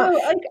 Yeah. So,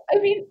 like, I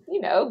mean,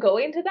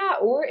 going to that,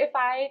 or if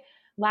I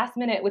last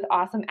minute with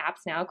awesome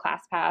apps now,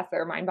 ClassPass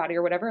or Mindbody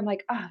or whatever, I'm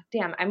like, oh,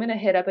 damn, I'm going to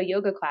hit up a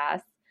yoga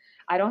class.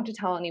 I don't have to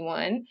tell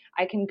anyone.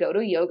 I can go to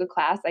a yoga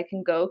class. I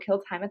can go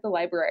kill time at the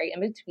library in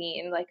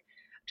between. Like,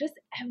 just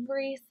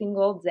every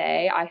single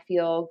day, I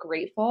feel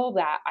grateful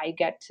that I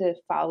get to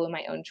follow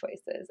my own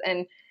choices.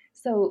 And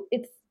so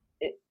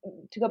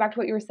to go back to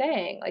what you were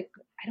saying, like,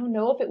 I don't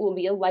know if it will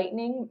be a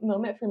lightning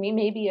moment for me.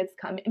 Maybe it's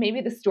coming.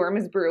 Maybe the storm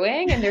is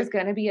brewing and there's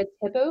going to be a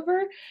tip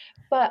over.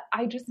 But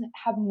I just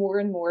have more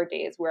and more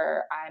days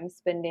where I'm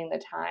spending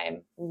the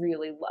time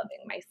really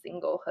loving my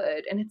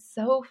singlehood. And it's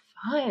so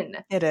fun.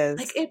 It is.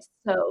 Like, it's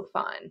so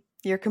fun.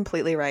 You're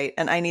completely right.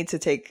 And I need to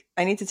take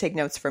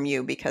notes from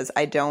you, because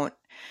I don't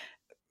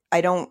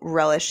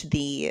relish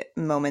the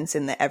moments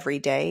in the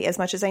everyday as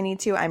much as I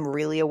need to. I'm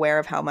really aware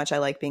of how much I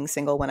like being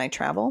single when I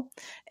travel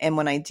and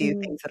when I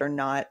do things that are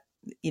not,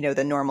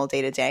 the normal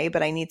day to day,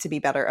 but I need to be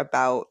better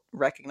about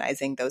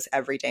recognizing those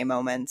everyday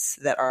moments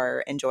that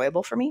are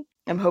enjoyable for me.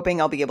 I'm hoping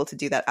I'll be able to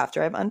do that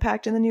after I've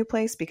unpacked in the new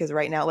place, because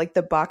right now, like,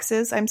 the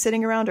boxes I'm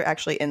sitting around are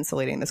actually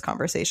insulating this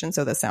conversation,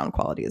 so the sound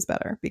quality is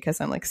better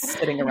because I'm like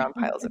sitting around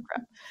piles of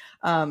crap.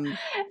 And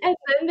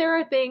then there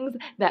are things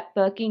that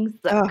fucking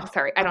suck.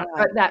 Sorry, I don't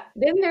know. But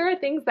then there are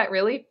things that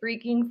really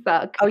freaking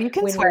suck. Oh, you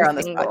can swear on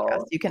this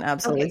podcast. You can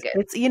absolutely. Okay,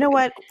 it's, you know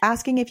what?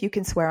 Asking if you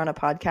can swear on a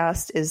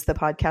podcast is the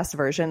podcast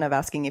version of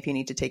asking if you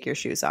need to take your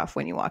shoes off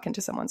when you walk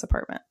into someone's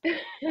apartment.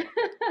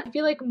 I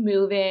feel like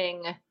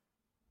moving,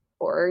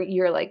 or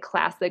your like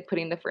classic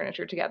putting the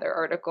furniture together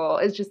article,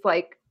 is just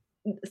like,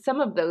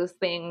 some of those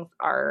things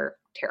are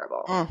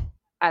terrible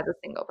as a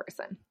single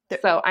person.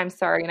 So I'm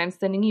sorry, and I'm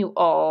sending you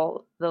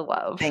all the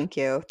love. Thank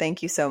you.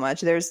 Thank you so much.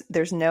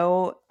 There's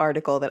no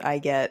article that I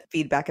get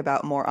feedback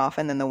about more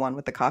often than the one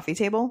with the coffee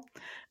table.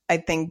 I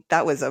think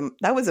that was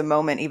a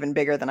moment even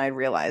bigger than I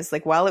realized.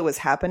 Like, while it was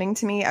happening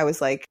to me, I was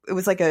like, it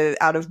was like a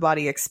out of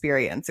body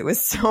experience. It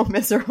was so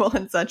miserable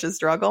and such a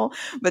struggle.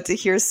 But to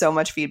hear so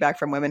much feedback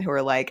from women who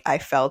were like, I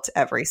felt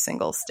every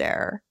single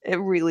stare, it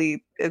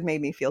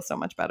made me feel so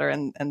much better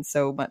and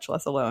so much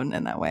less alone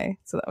in that way.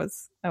 So that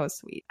was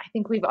sweet. I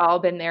think we've all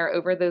been there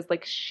over those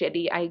like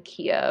shitty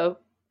IKEA,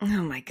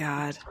 oh my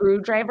God,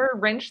 screwdriver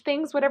wrench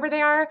things, whatever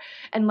they are,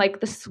 and like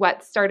the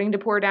sweat's starting to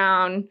pour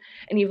down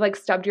and you've like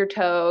stubbed your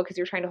toe because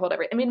you're trying to hold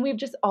everything. I mean, we've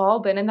just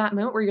all been in that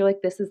moment where you're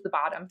like, this is the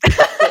bottom.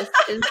 This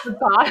is the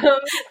bottom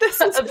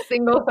of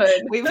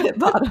singlehood. We've hit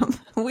bottom.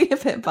 We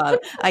have hit bottom.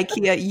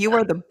 IKEA, you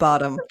are the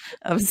bottom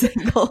of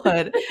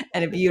singlehood.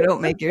 And if you don't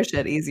make your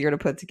shit easier to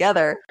put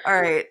together.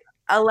 All right.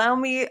 Allow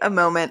me a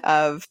moment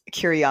of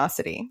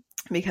curiosity,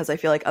 because I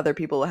feel like other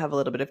people will have a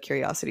little bit of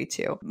curiosity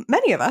too.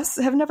 Many of us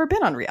have never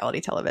been on reality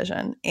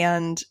television.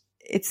 And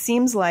it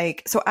seems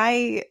like, so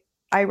I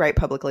write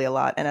publicly a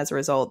lot. And as a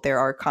result, there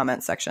are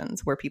comment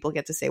sections where people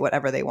get to say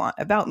whatever they want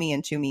about me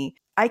and to me.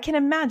 I can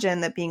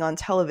imagine that being on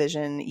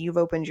television, you've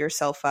opened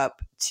yourself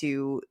up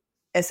to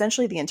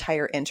essentially the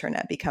entire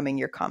internet becoming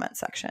your comment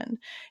section.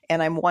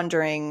 And I'm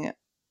wondering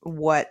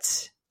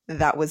what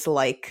that was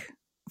like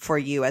for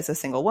you as a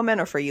single woman,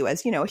 or for you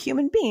as, a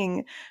human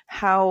being.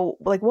 How,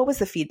 like, what was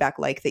the feedback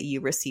like that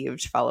you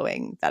received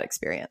following that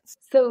experience?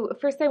 So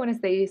first I want to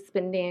say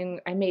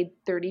I made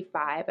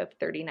 35 of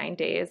 39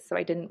 days. So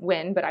I didn't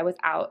win, but I was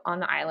out on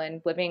the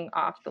island living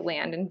off the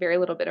land and very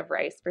little bit of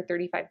rice for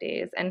 35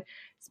 days, and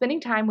spending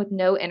time with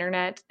no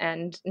internet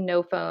and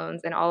no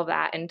phones and all of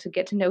that, and to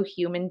get to know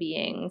human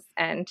beings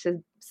and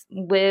to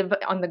live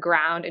on the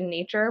ground in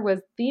nature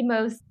was the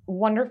most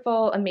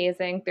wonderful,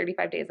 amazing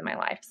 35 days of my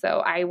life.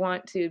 So I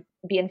want to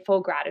be in full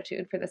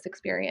gratitude for this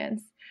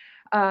experience.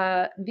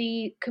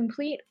 The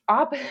complete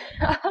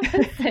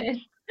opposite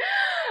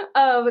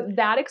of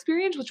that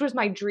experience, which was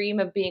my dream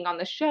of being on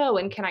the show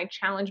and can I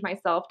challenge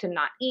myself to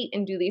not eat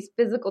and do these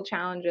physical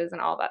challenges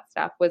and all that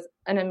stuff, was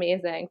an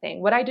amazing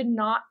thing. What I did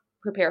not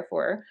prepare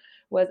for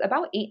was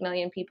about 8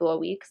 million people a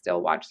week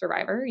still watch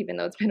Survivor, even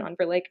though it's been on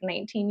for like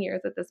 19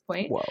 years at this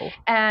point. Whoa.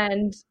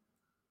 And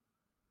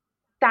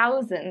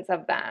thousands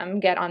of them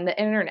get on the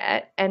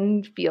internet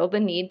and feel the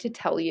need to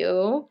tell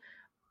you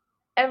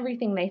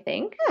everything they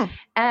think.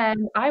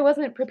 And I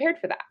wasn't prepared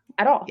for that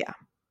at all. Yeah.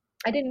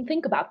 I didn't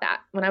think about that.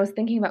 When I was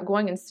thinking about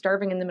going and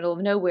starving in the middle of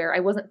nowhere, I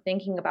wasn't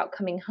thinking about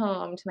coming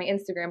home to my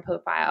Instagram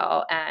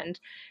profile and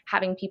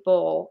having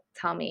people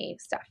tell me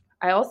stuff.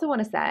 I also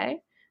want to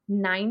say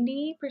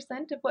 90%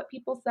 of what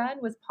people said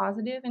was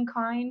positive and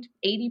kind,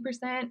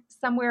 80%,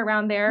 somewhere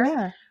around there.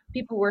 Yeah.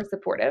 People were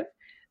supportive.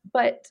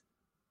 But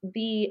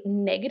the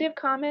negative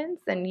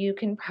comments, and you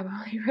can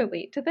probably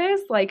relate to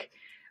this, like,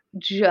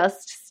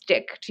 just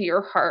stick to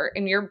your heart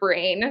and your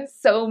brain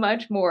so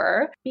much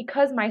more,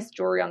 because my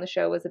story on the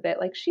show was a bit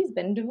like, she's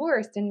been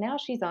divorced and now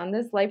she's on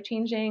this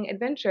life-changing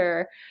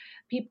adventure.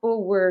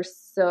 People were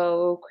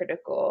so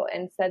critical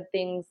and said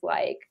things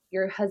like,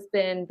 your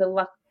husband,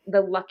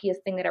 the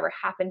luckiest thing that ever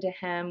happened to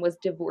him was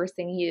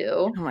divorcing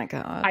you. Oh my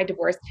God. I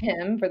divorced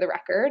him, for the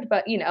record,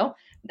 but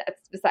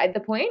that's beside the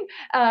point.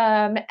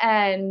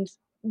 And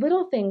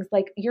little things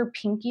like, your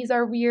pinkies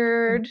are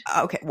weird.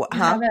 Okay. What?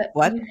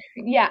 What?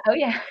 Yeah. Oh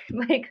yeah.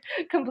 Like,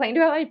 complained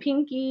about my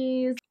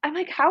pinkies. I'm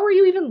like, how are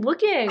you even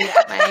looking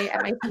at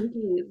my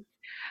pinkies?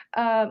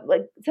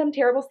 Like, some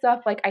terrible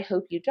stuff like, I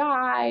hope you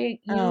die.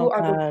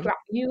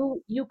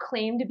 You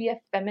claim to be a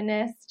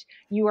feminist.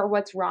 You are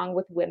what's wrong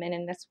with women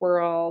in this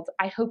world.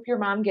 I hope your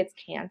mom gets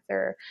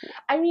cancer.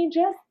 I mean,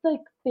 just like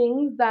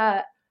things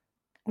that,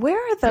 where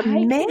are the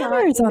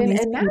manners on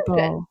these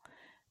people?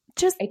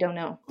 Just, I don't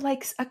know.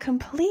 Like, a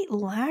complete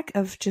lack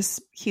of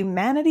just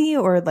humanity,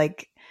 or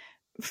like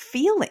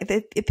feeling.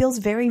 It feels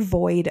very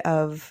void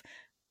of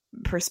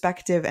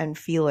perspective and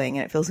feeling,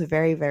 and it feels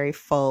very, very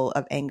full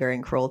of anger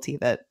and cruelty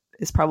that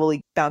is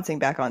probably bouncing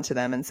back onto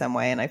them in some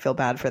way. And I feel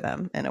bad for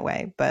them in a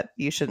way, but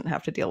you shouldn't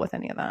have to deal with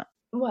any of that.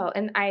 Well,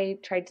 and I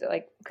tried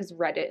to because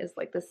Reddit is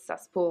like this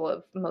cesspool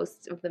of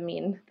most of the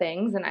mean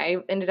things. And I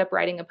ended up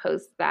writing a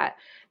post that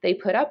they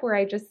put up where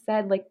I just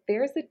said, like,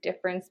 there's a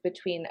difference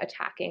between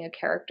attacking a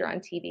character on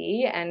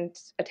TV and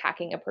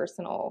attacking a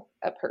person.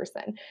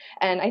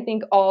 And I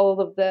think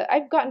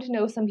I've gotten to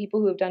know some people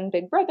who have done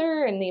Big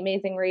Brother and The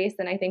Amazing Race.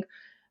 And I think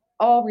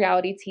all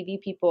reality TV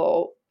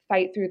people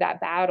fight through that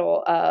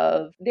battle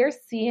of they're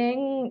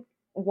seeing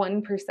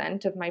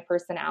 1% of my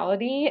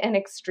personality, an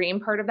extreme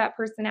part of that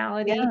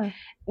personality,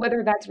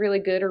 whether that's really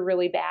good or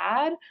really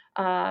bad.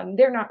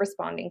 They're not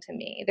responding to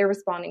me. They're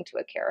responding to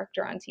a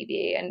character on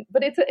TV.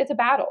 But it's a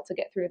battle to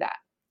get through that.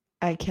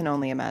 I can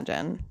only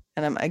imagine.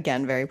 And I'm,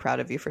 again, very proud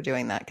of you for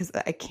doing that, because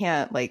I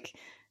can't,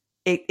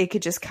 it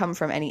could just come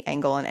from any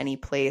angle in any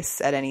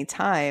place at any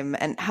time.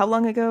 And how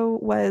long ago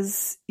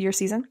was your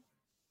season?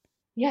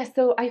 Yeah,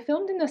 so I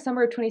filmed in the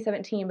summer of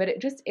 2017, but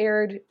it just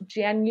aired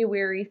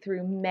January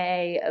through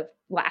May of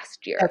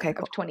last year, of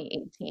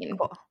 2018.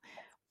 Cool.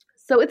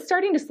 So it's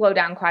starting to slow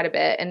down quite a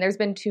bit, and there's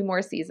been 2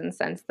 more seasons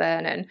since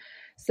then. And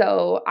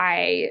so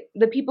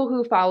the people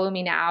who follow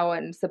me now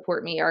and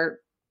support me are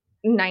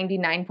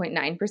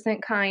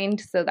 99.9% kind.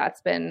 So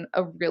that's been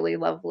a really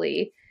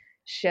lovely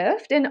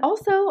shift. And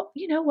also,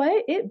 you know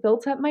what? It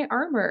built up my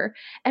armor.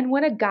 And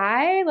when a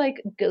guy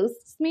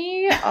ghosts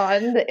me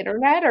on the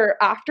internet or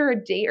after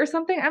a date or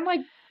something, I'm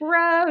like,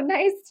 bro,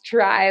 nice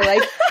try.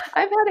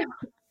 I've had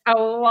a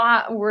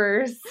lot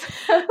worse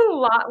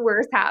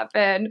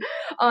happen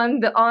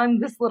on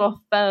this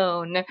little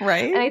phone.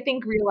 Right. And I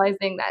think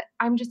realizing that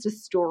I'm just a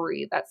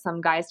story that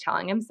some guy's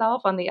telling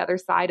himself on the other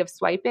side of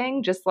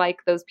swiping, just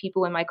like those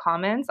people in my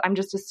comments, I'm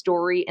just a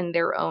story in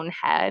their own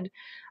head.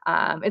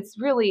 It's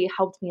really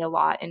helped me a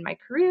lot in my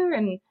career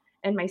and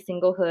my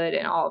singlehood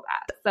and all of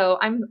that. So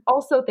I'm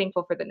also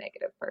thankful for the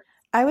negative part.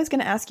 I was going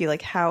to ask you,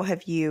 how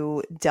have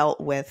you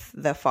dealt with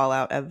the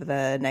fallout of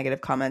the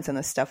negative comments and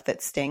the stuff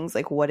that stings?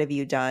 What have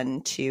you done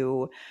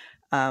to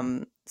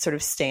sort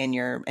of stay in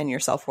your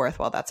self-worth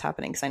while that's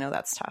happening? Because I know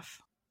that's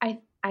tough.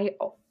 I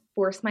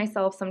force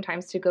myself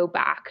sometimes to go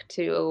back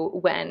to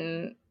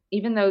when,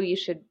 even though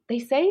they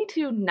say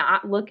to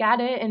not look at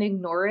it and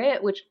ignore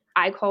it, which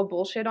I call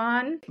bullshit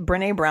on.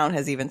 Brene Brown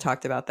has even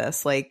talked about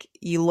this.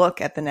 You look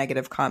at the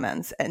negative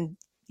comments and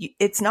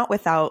it's not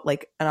without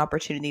an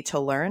opportunity to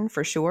learn,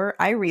 for sure.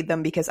 I read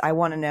them because I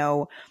want to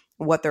know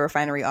what the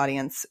refinery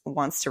audience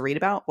wants to read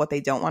about, what they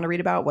don't want to read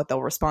about, what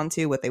they'll respond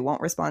to, what they won't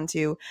respond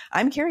to.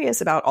 I'm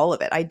curious about all of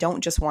it. I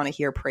don't just want to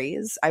hear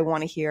praise. I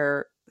want to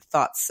hear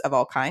thoughts of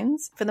all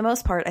kinds. For the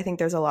most part, I think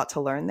there's a lot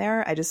to learn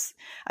there.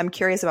 I'm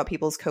curious about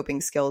people's coping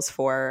skills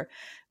for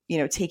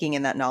taking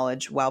in that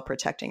knowledge while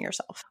protecting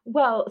yourself.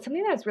 Well,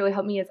 something that's really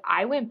helped me is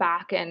I went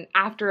back, and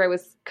after I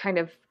was kind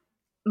of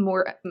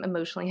more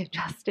emotionally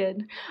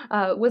adjusted,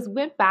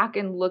 went back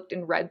and looked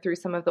and read through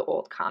some of the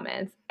old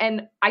comments.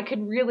 And I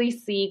could really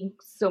see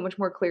so much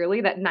more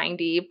clearly that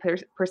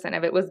 90%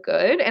 of it was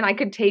good. And I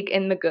could take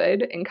in the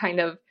good and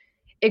kind of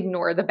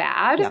ignore the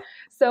bad. Yeah.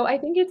 So I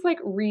think it's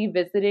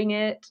revisiting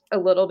it a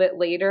little bit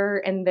later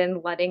and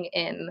then letting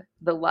in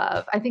the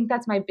love. I think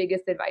that's my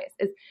biggest advice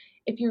is,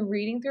 if you're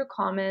reading through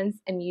comments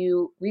and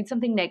you read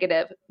something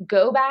negative,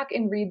 go back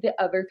and read the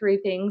other 3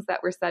 things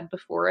that were said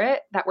before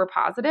it that were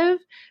positive,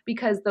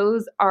 because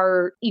those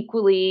will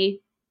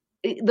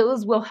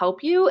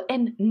help you,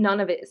 and none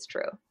of it is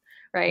true,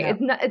 right?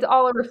 Yeah. It's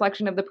all a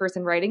reflection of the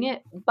person writing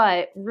it,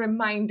 but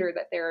reminder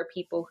that there are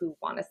people who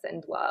want to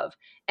send love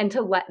and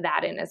to let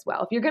that in as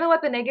well. If you're going to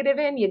let the negative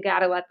in, you got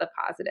to let the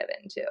positive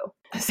in too.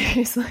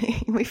 Seriously,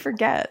 we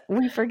forget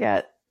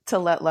to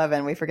let love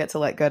in. We forget to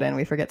let good in.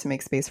 We forget to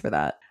make space for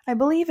that. I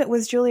believe it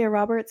was Julia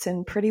Roberts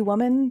in Pretty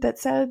Woman that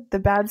said the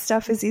bad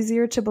stuff is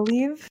easier to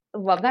believe.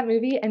 Love that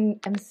movie,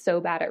 and I'm so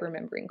bad at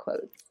remembering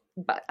quotes,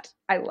 but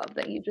I love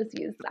that you just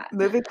used that.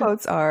 Movie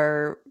quotes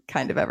are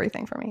kind of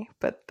everything for me,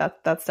 but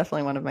that's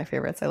definitely one of my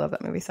favorites. I love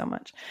that movie so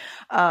much.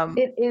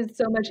 It is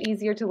so much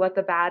easier to let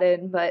the bad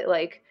in, but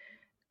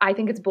I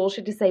think it's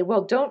bullshit to say,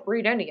 well, don't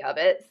read any of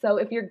it. So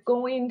if you're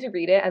going to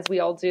read it, as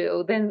we all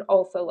do, then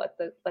also let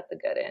the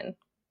good in.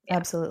 Yeah.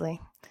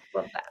 Absolutely.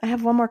 Love that. I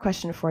have one more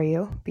question for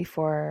you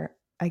before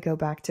I go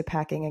back to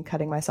packing and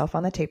cutting myself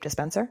on the tape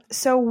dispenser.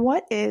 So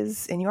what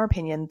is, in your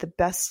opinion, the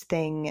best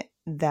thing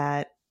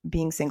that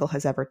being single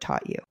has ever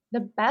taught you?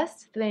 The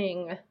best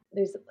thing,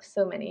 there's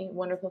so many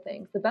wonderful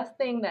things. The best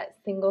thing that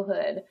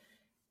singlehood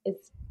is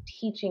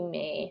teaching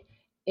me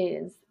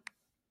is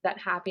that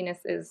happiness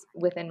is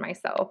within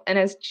myself. And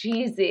as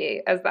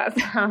cheesy as that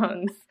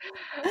sounds,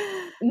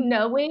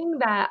 knowing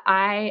that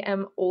I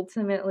am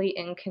ultimately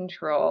in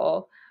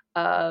control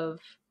of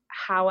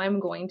how I'm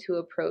going to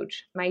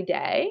approach my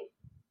day,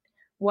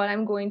 what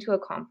I'm going to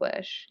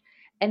accomplish,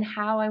 and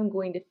how I'm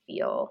going to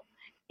feel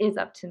is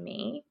up to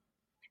me.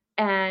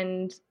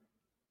 And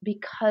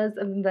because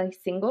of my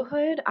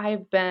singlehood,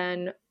 I've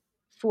been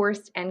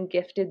forced and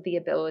gifted the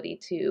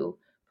ability to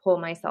pull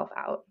myself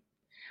out.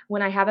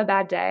 when I have a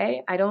bad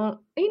day,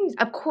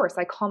 of course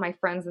I call my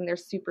friends and they're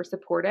super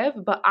supportive,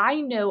 but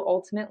I know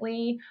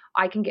ultimately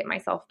I can get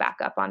myself back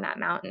up on that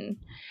mountain.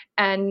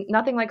 And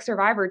nothing like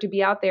Survivor to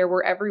be out there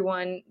where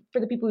everyone, for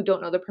the people who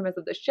don't know the premise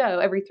of the show,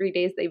 every 3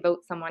 days they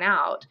vote someone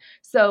out.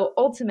 So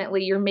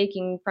ultimately you're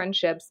making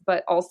friendships,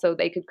 but also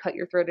they could cut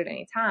your throat at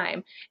any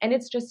time. And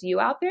it's just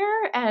you out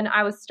there. And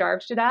I was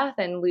starved to death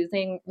and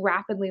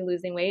rapidly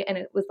losing weight. And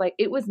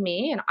it was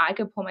me, and I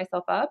could pull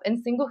myself up.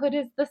 And singlehood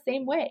is the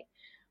same way.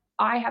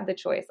 I have the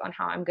choice on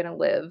how I'm going to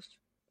live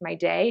my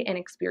day and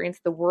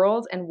experience the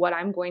world and what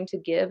I'm going to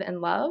give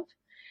and love.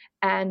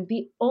 And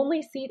the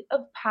only seat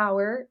of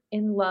power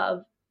in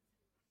love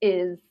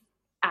is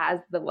as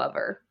the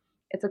lover.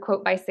 It's a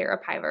quote by Sarah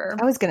Piver.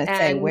 I was going to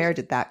say, where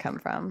did that come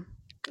from?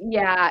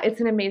 Yeah, it's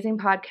an amazing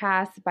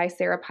podcast by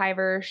Sarah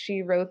Piver.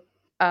 She wrote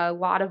a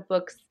lot of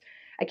books.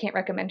 I can't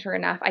recommend her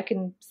enough. I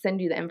can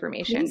send you the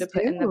information to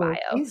put in the bio.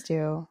 Please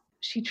do.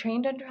 She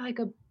trained under like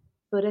a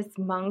Buddhist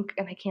monk,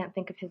 and I can't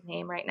think of his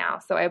name right now,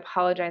 so I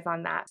apologize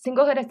on that.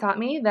 Singlehood has taught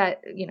me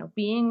that,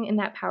 being in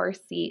that power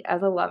seat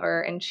as a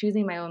lover and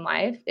choosing my own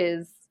life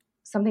is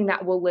something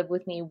that will live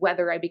with me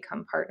whether I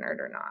become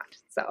partnered or not.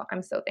 So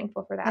I'm so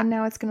thankful for that. And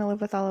now it's going to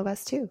live with all of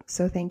us too.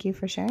 So thank you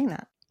for sharing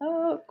that.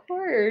 Oh, of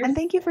course. And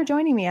thank you for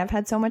joining me. I've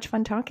had so much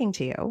fun talking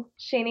to you.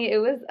 Shani, it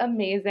was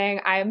amazing.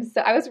 I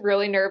was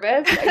really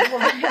nervous. I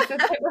told my assistant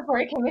before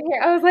I came in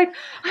here, I was like,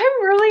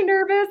 I'm really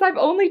nervous. I've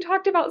only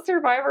talked about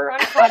Survivor on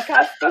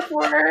podcasts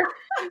before.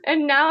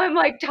 And now I'm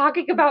like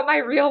talking about my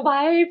real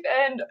life.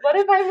 And what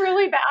if I'm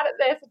really bad at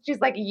this? And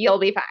she's like, you'll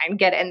be fine.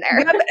 Get in there.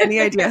 You have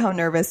any idea how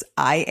nervous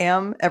I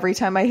am every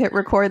time I hit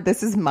record?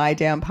 This is my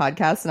damn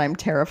podcast and I'm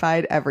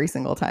terrified every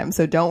single time.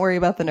 So don't worry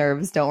about the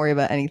nerves. Don't worry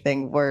about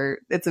anything.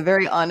 It's a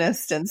very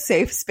honest and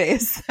safe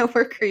space that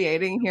we're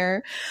creating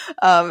here.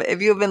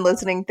 If you have been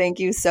listening, thank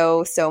you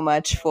so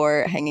much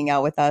for hanging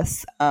out with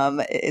us.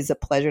 It is a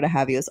pleasure to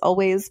have you as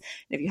always.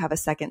 And if you have a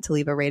second to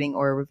leave a rating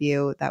or a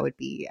review, that would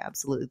be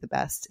absolutely the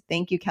best.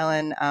 Thank you,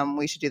 Kellen.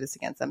 We should do this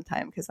again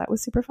sometime because that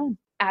was super fun.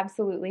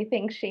 Absolutely.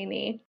 Thanks,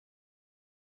 Shani.